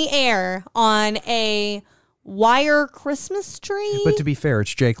in the air on a wire Christmas tree. But to be fair,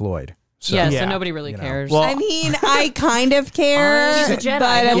 it's Jake Lloyd. So Yeah, Yeah. so nobody really You know. cares. Well, I mean, I kind of care, He's a Jedi. but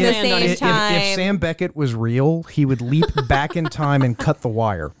at He'll the land on same his time, if Sam Beckett was real, he would leap back in time and cut the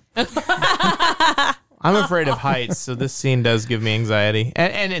wire. I'm afraid of heights, so this scene does give me anxiety.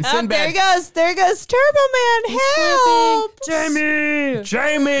 And in oh, Sinbad, there goes Turbo Man, help!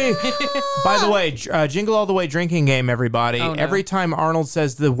 Jamie. By the way, Jingle All the Way drinking game, everybody. Oh, no. Every time Arnold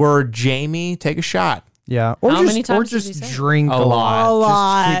says the word Jamie, take a shot Yeah. Or How just, many times or does he just say it? drink A a lot. lot. A Just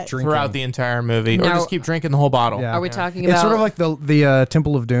lot. keep drinking. throughout the entire movie, or Now- just keep drinking the whole bottle. Yeah. Are we talking It's about? sort of like the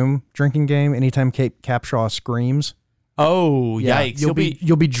Temple of Doom drinking game. Anytime Kate Capshaw screams, Oh, yikes!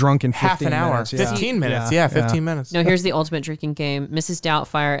 you'll be drunk in 15 half an hour, minutes. Yeah. 15 minutes. Yeah, 15 minutes. No, here's the ultimate drinking game. Mrs.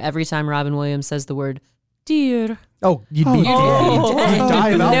 Doubtfire, every time Robin Williams says the word dear. Oh, you'd be dead. Oh. You'd die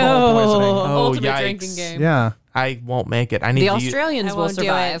of alcohol poisoning. Oh, ultimate yikes. drinking game. Yeah. I won't make it. I need The to Australians I will won't do it.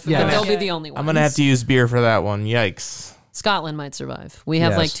 survive, Yeah. but they'll do be it. the only ones. I'm gonna have to use beer for that one. Yikes! Scotland might survive. We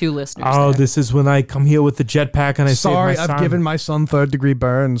have Yes. like 2 listeners. Oh, there. this is when I come here with the jetpack and I Sorry, save my I've son. given my son 3rd-degree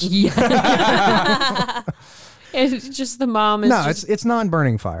burns. Yeah. It's just the mom is No, just, it's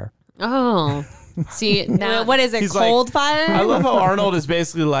non-burning fire. oh. See, now What is it, He's like- cold fire? I love how Arnold is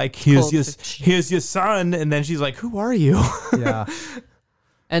basically like, Cold here's your son, and then she's like, who are you? Yeah.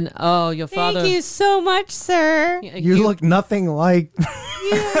 and oh, your father. Thank you so much, sir. You look nothing like.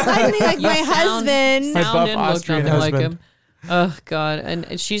 I think like you my sound- husband. My Sound buff and look Austrian nothing like husband. him. Oh God,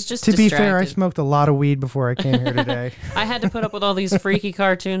 and she's just To be fair, I distracted. smoked a lot of weed before I came here today. I had to put up with all these freaky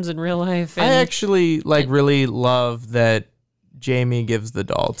cartoons in real life. I And actually really love that Jamie gives the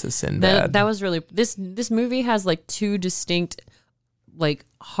doll to Sinbad. that was really this movie has like 2 distinct like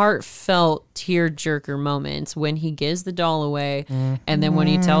heartfelt tearjerker moments when he gives the doll away, and then when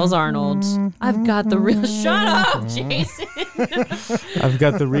he tells Arnold, "I've got the real." Shut up, Jason. I've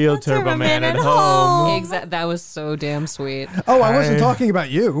got the real Turbo Man at home. That was so damn sweet. Oh, I wasn't talking about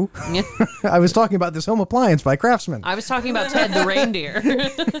you. I was talking about this home appliance by Craftsman. I was talking about Ted the reindeer.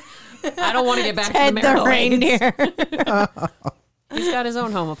 I don't want to get back Ted to the the reindeer. He's got his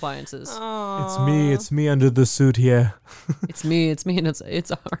own home appliances. It's me under the suit here. It's me, and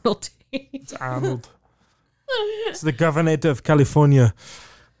it's Arnold. It's Arnold. It's the governor of California.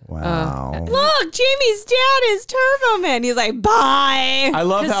 Wow. Look, Jamie's dad is Turbo Man. He's like, bye. I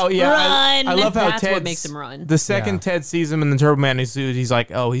love how run. I love how That's Ted what makes him run. The second Ted sees him in the Turbo Man suit, he's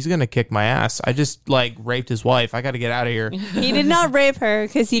like, "Oh, he's gonna kick my ass. I just like raped his wife. I got to get out of here." He did not rape her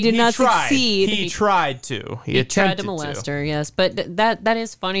because he did not tried. succeed. He tried to. He tried attempted to molest her, yes. But that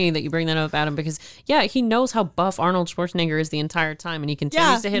is funny that you bring that up, Adam, because he knows how buff Arnold Schwarzenegger is the entire time, and he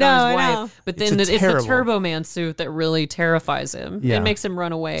continues to hit on his wife. But then it's the Turbo Man suit that really terrifies him. Yeah. It makes him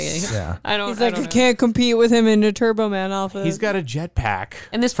run away. Yeah. He's like, I can't compete with him in a Turbo Man outfit. He's got a jetpack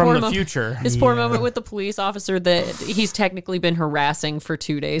And this from poor the future. This poor moment with the police officer that he's technically been harassing for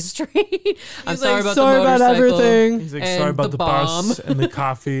 2 days straight. I'm sorry about the motorcycle. everything. He's like, And sorry about the bomb. bus and the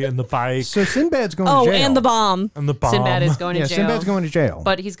coffee and the bike So Sinbad's going to jail. And the bomb. and the bomb. Sinbad is going to jail. Sinbad's going to jail.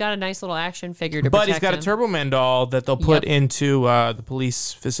 But he's got a nice little action figure to But protect he's got him. a Turbo Man doll that they'll put into the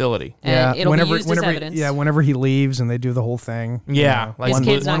police facility. And it'll be used as evidence. Yeah, whenever he leaves and they do the whole thing. Yeah, like His one,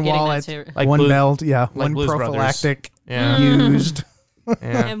 kid's not one getting wallet, that too. Like one Blue- belt, one Blues Brothers. prophylactic Yeah. used.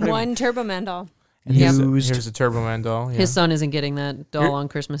 Yeah. And one Turbo Man doll. used. Here's a Turbo Man doll. Yeah. His son isn't getting that doll on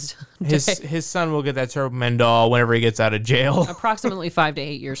Christmas Day. His son will get that Turbo Man doll whenever he gets out of jail. Approximately 5 to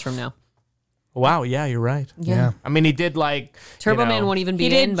 8 years from now. Wow, yeah, you're right. Yeah. I mean, he did like Turbo Man won't even be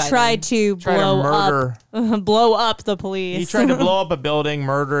He in did by try then. to try to blow murder. up, blow up the police. He tried to blow up a building,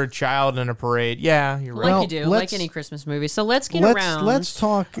 murder a child in a parade. Yeah, you're right. Like Well, you do, let's- like any Christmas movie. So let's get Let's around. let's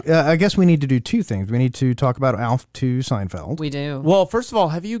talk. I guess we need to do two things. We need to talk about Alf to Seinfeld. We do. Well, first of all,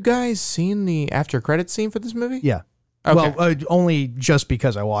 have you guys seen the after credits scene for this movie? Yeah. Okay. Well, only just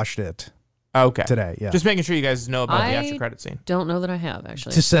because I watched it Okay. today. Yeah. Just making sure you guys know about the I after credit scene. don't know that I have,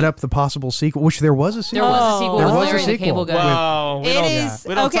 actually. to set up the possible sequel, which there was a There sequel. was a sequel There with was a Larry the sequel. Cable Guy. Whoa,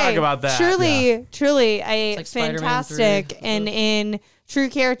 we don't talk about that. Truly, a like Spider-Man fantastic 3. and in true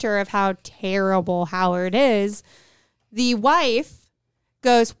character of how terrible Howard is. The wife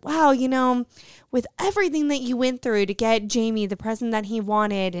goes, "Wow, with everything that you went through to get Jamie the present that he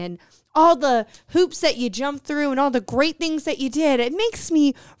wanted, and all the hoops that you jumped through, and all the great things that you did, it makes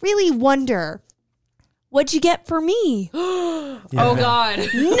me really wonder." What'd you get for me? Oh, God.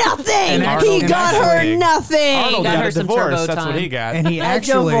 Nothing. Arnold He got her actually- nothing. Arnold got got her a some divorce. turbo That's what he time. got. And he A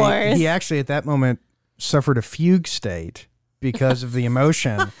actually divorce. at that moment suffered a fugue state because of the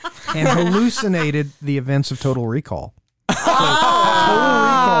emotion and hallucinated the events of Total Recall. Total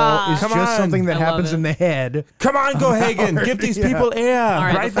Recall is Come just on. something that I love happens it. in the head. Come on, go Hagen. Give these people air All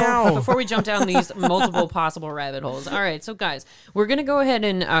right, now. Before we jump down these multiple possible rabbit holes. All right, so guys, we're going to go ahead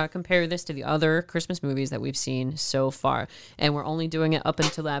and compare this to the other Christmas movies that we've seen so far. And we're only doing it up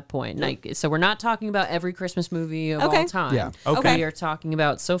until that point. Like, so we're not talking about every Christmas movie of all Okay. time. Yeah. Okay. We are talking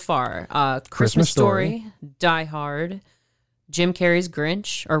about so far Christmas Story, Die Hard, Jim Carrey's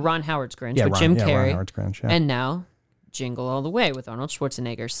Grinch, or Ron Howard's Grinch, Yeah, with Ron- Jim yeah, Ron Carrey. Howard's Grinch, yeah. And now Jingle All the Way with Arnold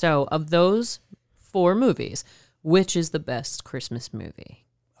Schwarzenegger. So, of those 4 movies, which is the best Christmas movie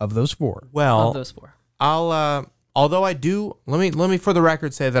Of those 4. Well, of those 4? I'll although I do let me for the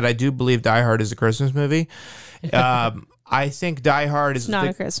record say that I do believe Die Hard is a Christmas movie. I think Die Hard is It's not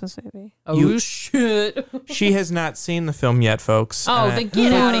a Christmas movie. Oh, shit. she has not seen the film yet, folks. Oh, then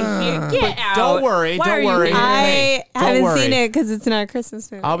get out of here. Get out. don't worry, Why don't are you worry. here? I Don't haven't worry. seen it because it's not a Christmas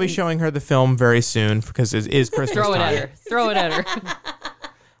movie. I'll be showing her the film very soon because it is Christmas Throw it time. at her. Throw it at her.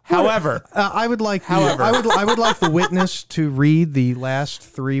 However, I would like However. I would like the witness to read the last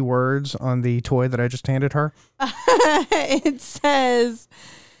 3 words on the toy that I just handed her. It says,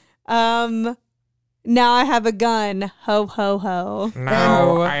 now I have a gun. Ho, ho, ho.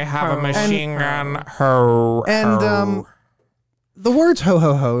 now I have a machine gun. Ho, And ho. the words ho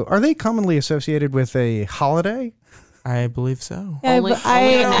ho ho, are they commonly associated with a holiday? I believe so. Only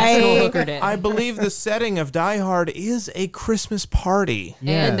National Hooker Day. I believe the setting of Die Hard is a Christmas party.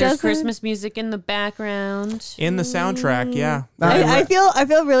 And there's Doesn't- Christmas music in the background. In the soundtrack, yeah. I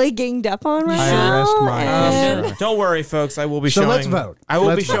feel really ganged up on right I now. rest my and- case. Don't worry, folks. I will be So showing. let's vote. I will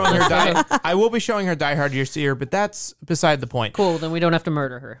be Let's showing her Die. I will be showing her Die Hard this year, but that's beside the point. Cool, then we don't have to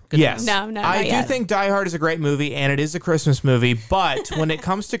murder her. Good Yes. No, not I do yet. think Die Hard is a great movie, and it is a Christmas movie. But when it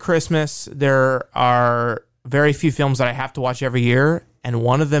comes to Christmas, there are very few films that I have to watch every year, and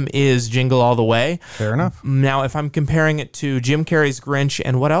one of them is Jingle All the Way. Fair enough. Now, if I'm comparing it to Jim Carrey's Grinch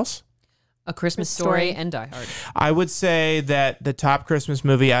and what else? A Christmas Story and Die Hard. I would say that the top Christmas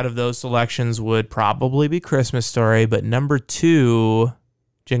movie out of those selections would probably be Christmas Story, but number 2,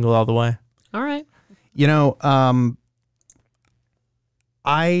 Jingle All the Way. All right. You know,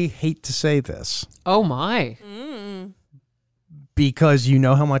 I hate to say this. Oh, my. Because you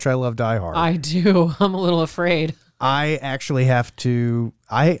know how much I love Die Hard. I do. I'm a little afraid. I actually have to.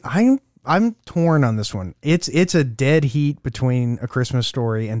 I'm torn on this one. It's a dead heat between A Christmas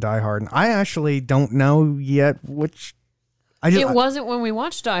Story and Die Hard, and I actually don't know yet which. It wasn't when we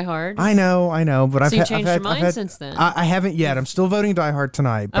watched Die Hard. I know, but so you've changed your mind since then. I haven't yet. I'm still voting Die Hard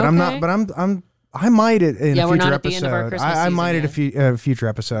tonight, but Okay. I'm not. But I might in a future we're not at episode. the end of our Christmas I season might yet. at a future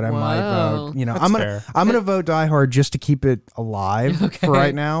episode. I might vote. You know, That's I'm gonna vote Die Hard just to keep it alive for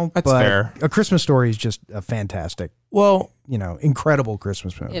right now. That's but fair. A Christmas Story is just a fantastic, Well, incredible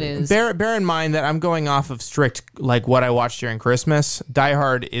Christmas movie. It is. bear in mind that I'm going off of strict, like, what I watched during Christmas. Die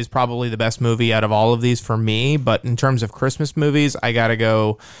Hard is probably the best movie out of all of these for me, but in terms of Christmas movies, I gotta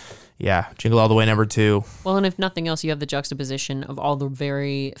go, Jingle All the Way number 2. Well, and if nothing else, you have the juxtaposition of all the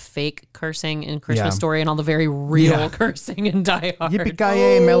very fake cursing in Christmas Yeah. Story and all the very real Yeah. cursing in Die Hard.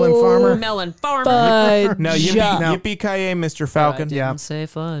 Yippee-ki-yay, Melon Farmer. Melon Farmer. But No, yippee-ki-yay, Mr. Falcon. I didn't say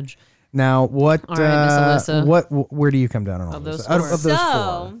fudge. Now, what? All right, Miss Alyssa. Where do you come down on all Of this? those Out four. of those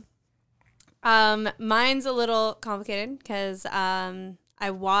so, four. mine's a little complicated because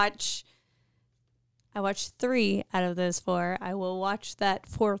I watch 3 out of those 4. I will watch that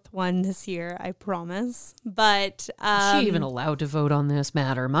 4th one this year, I promise. But Is she even allowed to vote on this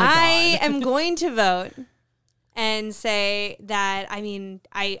matter? My I God. am going to vote and say that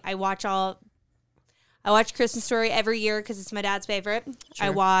I watch Christmas Story every year because it's my dad's favorite. I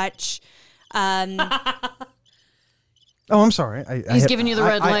Sure. watch. Oh, I'm sorry. He's giving you the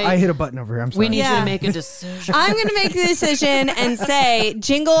red light. I hit a button over here. I'm sorry. We need you Yeah. to make a decision. I'm going to make the decision and say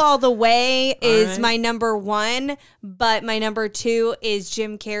Jingle All the Way is right. my number 1, but my number 2 is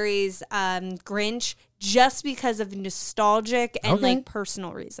Jim Carrey's Grinch, just because of nostalgic and Okay.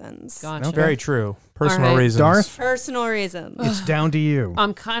 personal reasons. Gotcha. Very true. Personal All right. reasons. Darth, Personal reasons. it's down to you.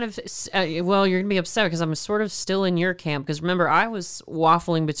 I'm kind of, well, you're going to be upset because I'm sort of still in your camp. Because remember, I was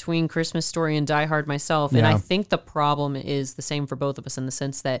waffling between Christmas Story and Die Hard myself. And Yeah. I think the problem is the same for both of us in the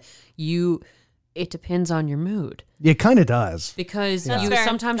sense that it depends on your mood. It kind of does. Because That's you fair.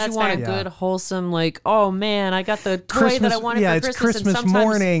 sometimes That's you want a fair. good, wholesome, like, oh man, I got the toy that I wanted yeah, for it's Christmas. Christmas and sometimes,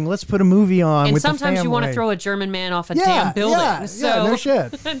 morning. Let's put a movie on And with the sometimes family. you want to throw a German man off a Yeah, damn building. yeah, So yeah, no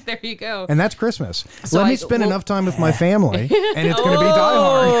shit. there you go. And that's Christmas. So Let me I- spend well- enough time with my family, and it's going to be Die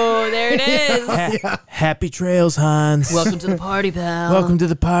Hard. Oh, there it is. Happy trails, Hans. Welcome to the party, pal. Welcome to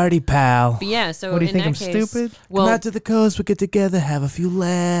the party, pal. But yeah, so What do you in think, that I'm case, stupid? Well, Come out to the coast. We get together, have a few God.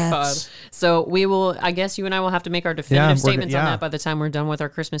 laughs. So we will, I guess you and I will have to make our definitive we're statements go- on yeah. that by the time we're done with our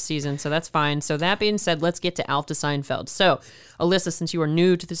Christmas season. So that's fine. So that being said, let's get to Alf to Seinfeld. So Alyssa, since you are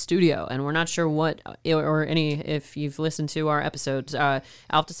new to the studio and we're not sure what, or any, if you've listened to our episodes, Alf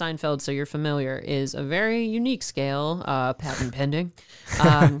to Seinfeld, so you're familiar, is a very unique scale, patent pending,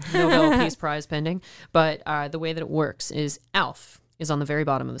 Nobel Peace Prize pending. But the way that it works is Alf is on the very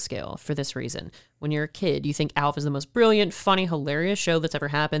bottom of the scale for this reason. When you're a kid, you think Alf is the most brilliant, funny, hilarious show that's ever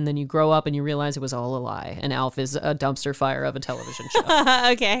happened. Then you grow up and you realize it was all a lie, and Alf is a dumpster fire of a television show.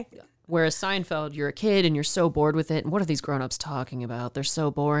 Okay. Whereas Seinfeld, you're a kid and you're so bored with it. And what are these grown-ups talking about? They're so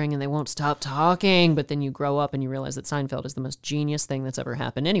boring and they won't stop talking. But then you grow up and you realize that Seinfeld is the most genius thing that's ever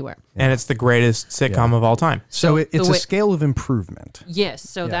happened anywhere. And it's the greatest sitcom of all time. So it's the a way- scale of improvement. Yes,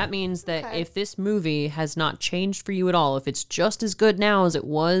 so that means that if this movie has not changed for you at all, if it's just as good now as it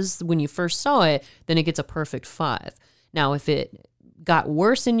was when you first saw it, then it gets a perfect 5. Now, if it got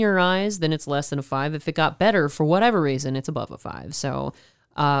worse in your eyes, then it's less than a 5. If it got better for whatever reason, it's above a 5. So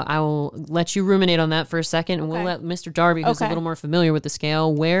I will let you ruminate on that for a second, and we'll Okay. let Mr. Darby, who's a Okay. little more familiar with the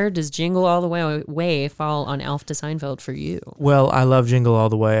scale, where does Jingle All the Way fall on Alf to Seinfeld for you? Well, I love Jingle All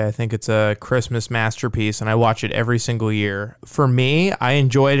the Way. I think it's a Christmas masterpiece, and I watch it every single year. For me, I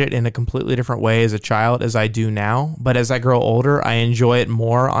enjoyed it in a completely different way as a child as I do now. But as I grow older, I enjoy it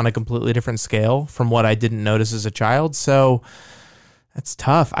more on a completely different scale from what I didn't notice as a child. So that's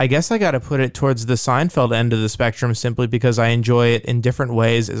tough. I guess I got to put it towards the Seinfeld end of the spectrum simply because I enjoy it in different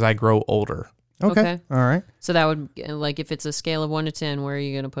ways as I grow older. Okay. All right. So that would, like, if it's a scale of 1 to 10, where are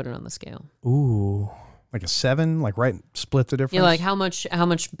you going to put it on the scale? Ooh. Like a 7, like right split the difference. Yeah, like how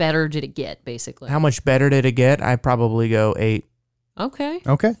much better did it get, basically? How much better did it get? I'd probably go 8. Okay.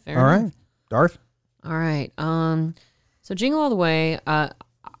 Okay. Fair All enough. right. Darth. All right. So Jingle All the Way,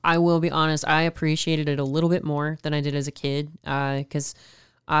 I will be honest, I appreciated it a little bit more than I did as a kid because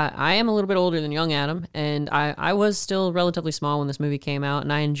I am a little bit older than young Adam, and I was still relatively small when this movie came out,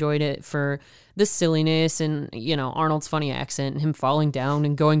 and I enjoyed it for the silliness and, you know, Arnold's funny accent and him falling down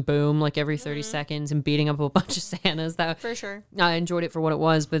and going boom like every 30 seconds and beating up a bunch of Santas. That For sure. I enjoyed it for what it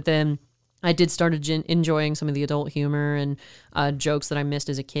was, but then I did start enjoying some of the adult humor and jokes that I missed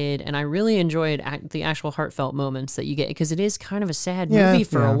as a kid, and I really enjoyed the actual heartfelt moments that you get, because it is kind of a sad movie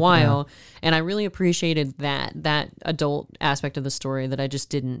for a while, and I really appreciated that adult aspect of the story that I just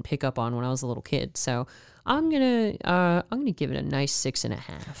didn't pick up on when I was a little kid. So I'm gonna give it a nice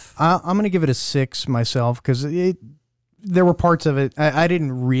 6.5. I'm gonna give it a 6 myself, because there were parts of it I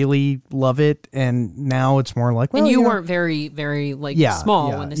didn't really love it, and now it's more like, well, and you weren't very, very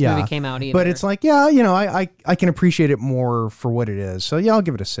small when this movie came out either. But it's like, I can appreciate it more for what it is. So yeah, I'll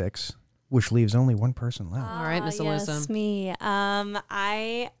give it a 6, which leaves only one person left. All right, Miss Alyssa. Yes, me.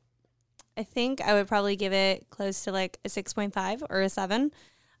 I think I would probably give it close to like a 6.5 or a 7,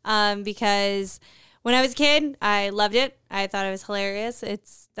 because when I was a kid, I loved it. I thought it was hilarious.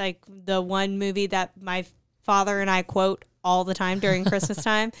 It's like the one movie that my father and I quote all the time during Christmas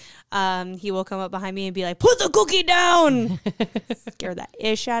time. He will come up behind me and be like, "Put the cookie down!" Scare that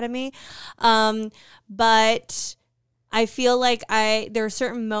ish out of me. But I feel like there are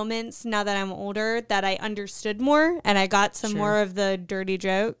certain moments now that I'm older that I understood more, and I got some more of the dirty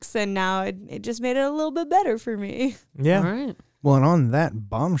jokes, and now it just made it a little bit better for me. Yeah. All right. Well, and on that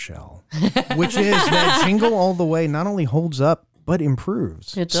bombshell, which is that Jingle All the Way not only holds up, but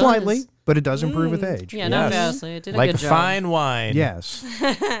improves. It does. Slightly, but it does improve with age. Yeah, not vastly. It did a Like good job. fine wine. Yes.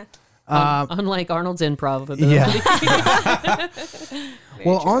 Unlike Arnold's improv ability. Yeah.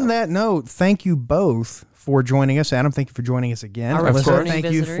 Well, on that note, thank you both for joining us. Adam, thank you for joining us again. Our Alyssa, returning thank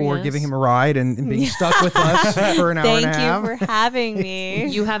you visitor, for yes. giving him a ride and being stuck with us for an hour and a half. Thank you for having me.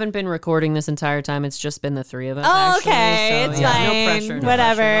 You haven't been recording this entire time. It's just been the three of us. Oh, actually, okay. so, It's yeah, fine. No pressure. No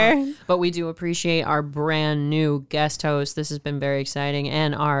Whatever. pressure at all. But we do appreciate our brand new guest host. This has been very exciting.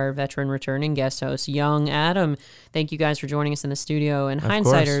 And our veteran returning guest host, young Adam. Thank you guys for joining us in the studio. And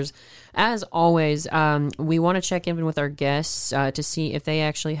Hindsighters, as always, we want to check in with our guests to see if they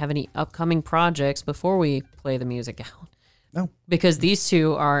actually have any upcoming projects before we play the music out. No. Because these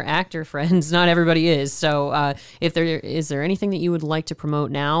two are actor friends. Not everybody is. So is there anything that you would like to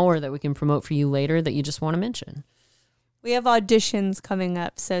promote now or that we can promote for you later that you just want to mention? We have auditions coming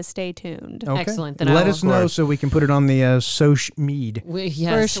up, so stay tuned. Okay. Excellent. Then Let us know so we can put it on the social media.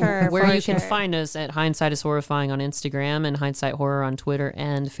 Yes, For sure, where for you can sure. find us at Hindsight is Horrifying on Instagram and Hindsight Horror on Twitter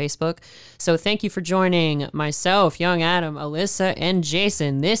and Facebook. So thank you for joining myself, young Adam, Alyssa, and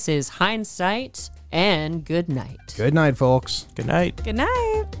Jason. This is Hindsight, and good night. Good night, folks. Good night. Good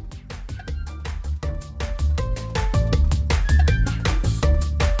night.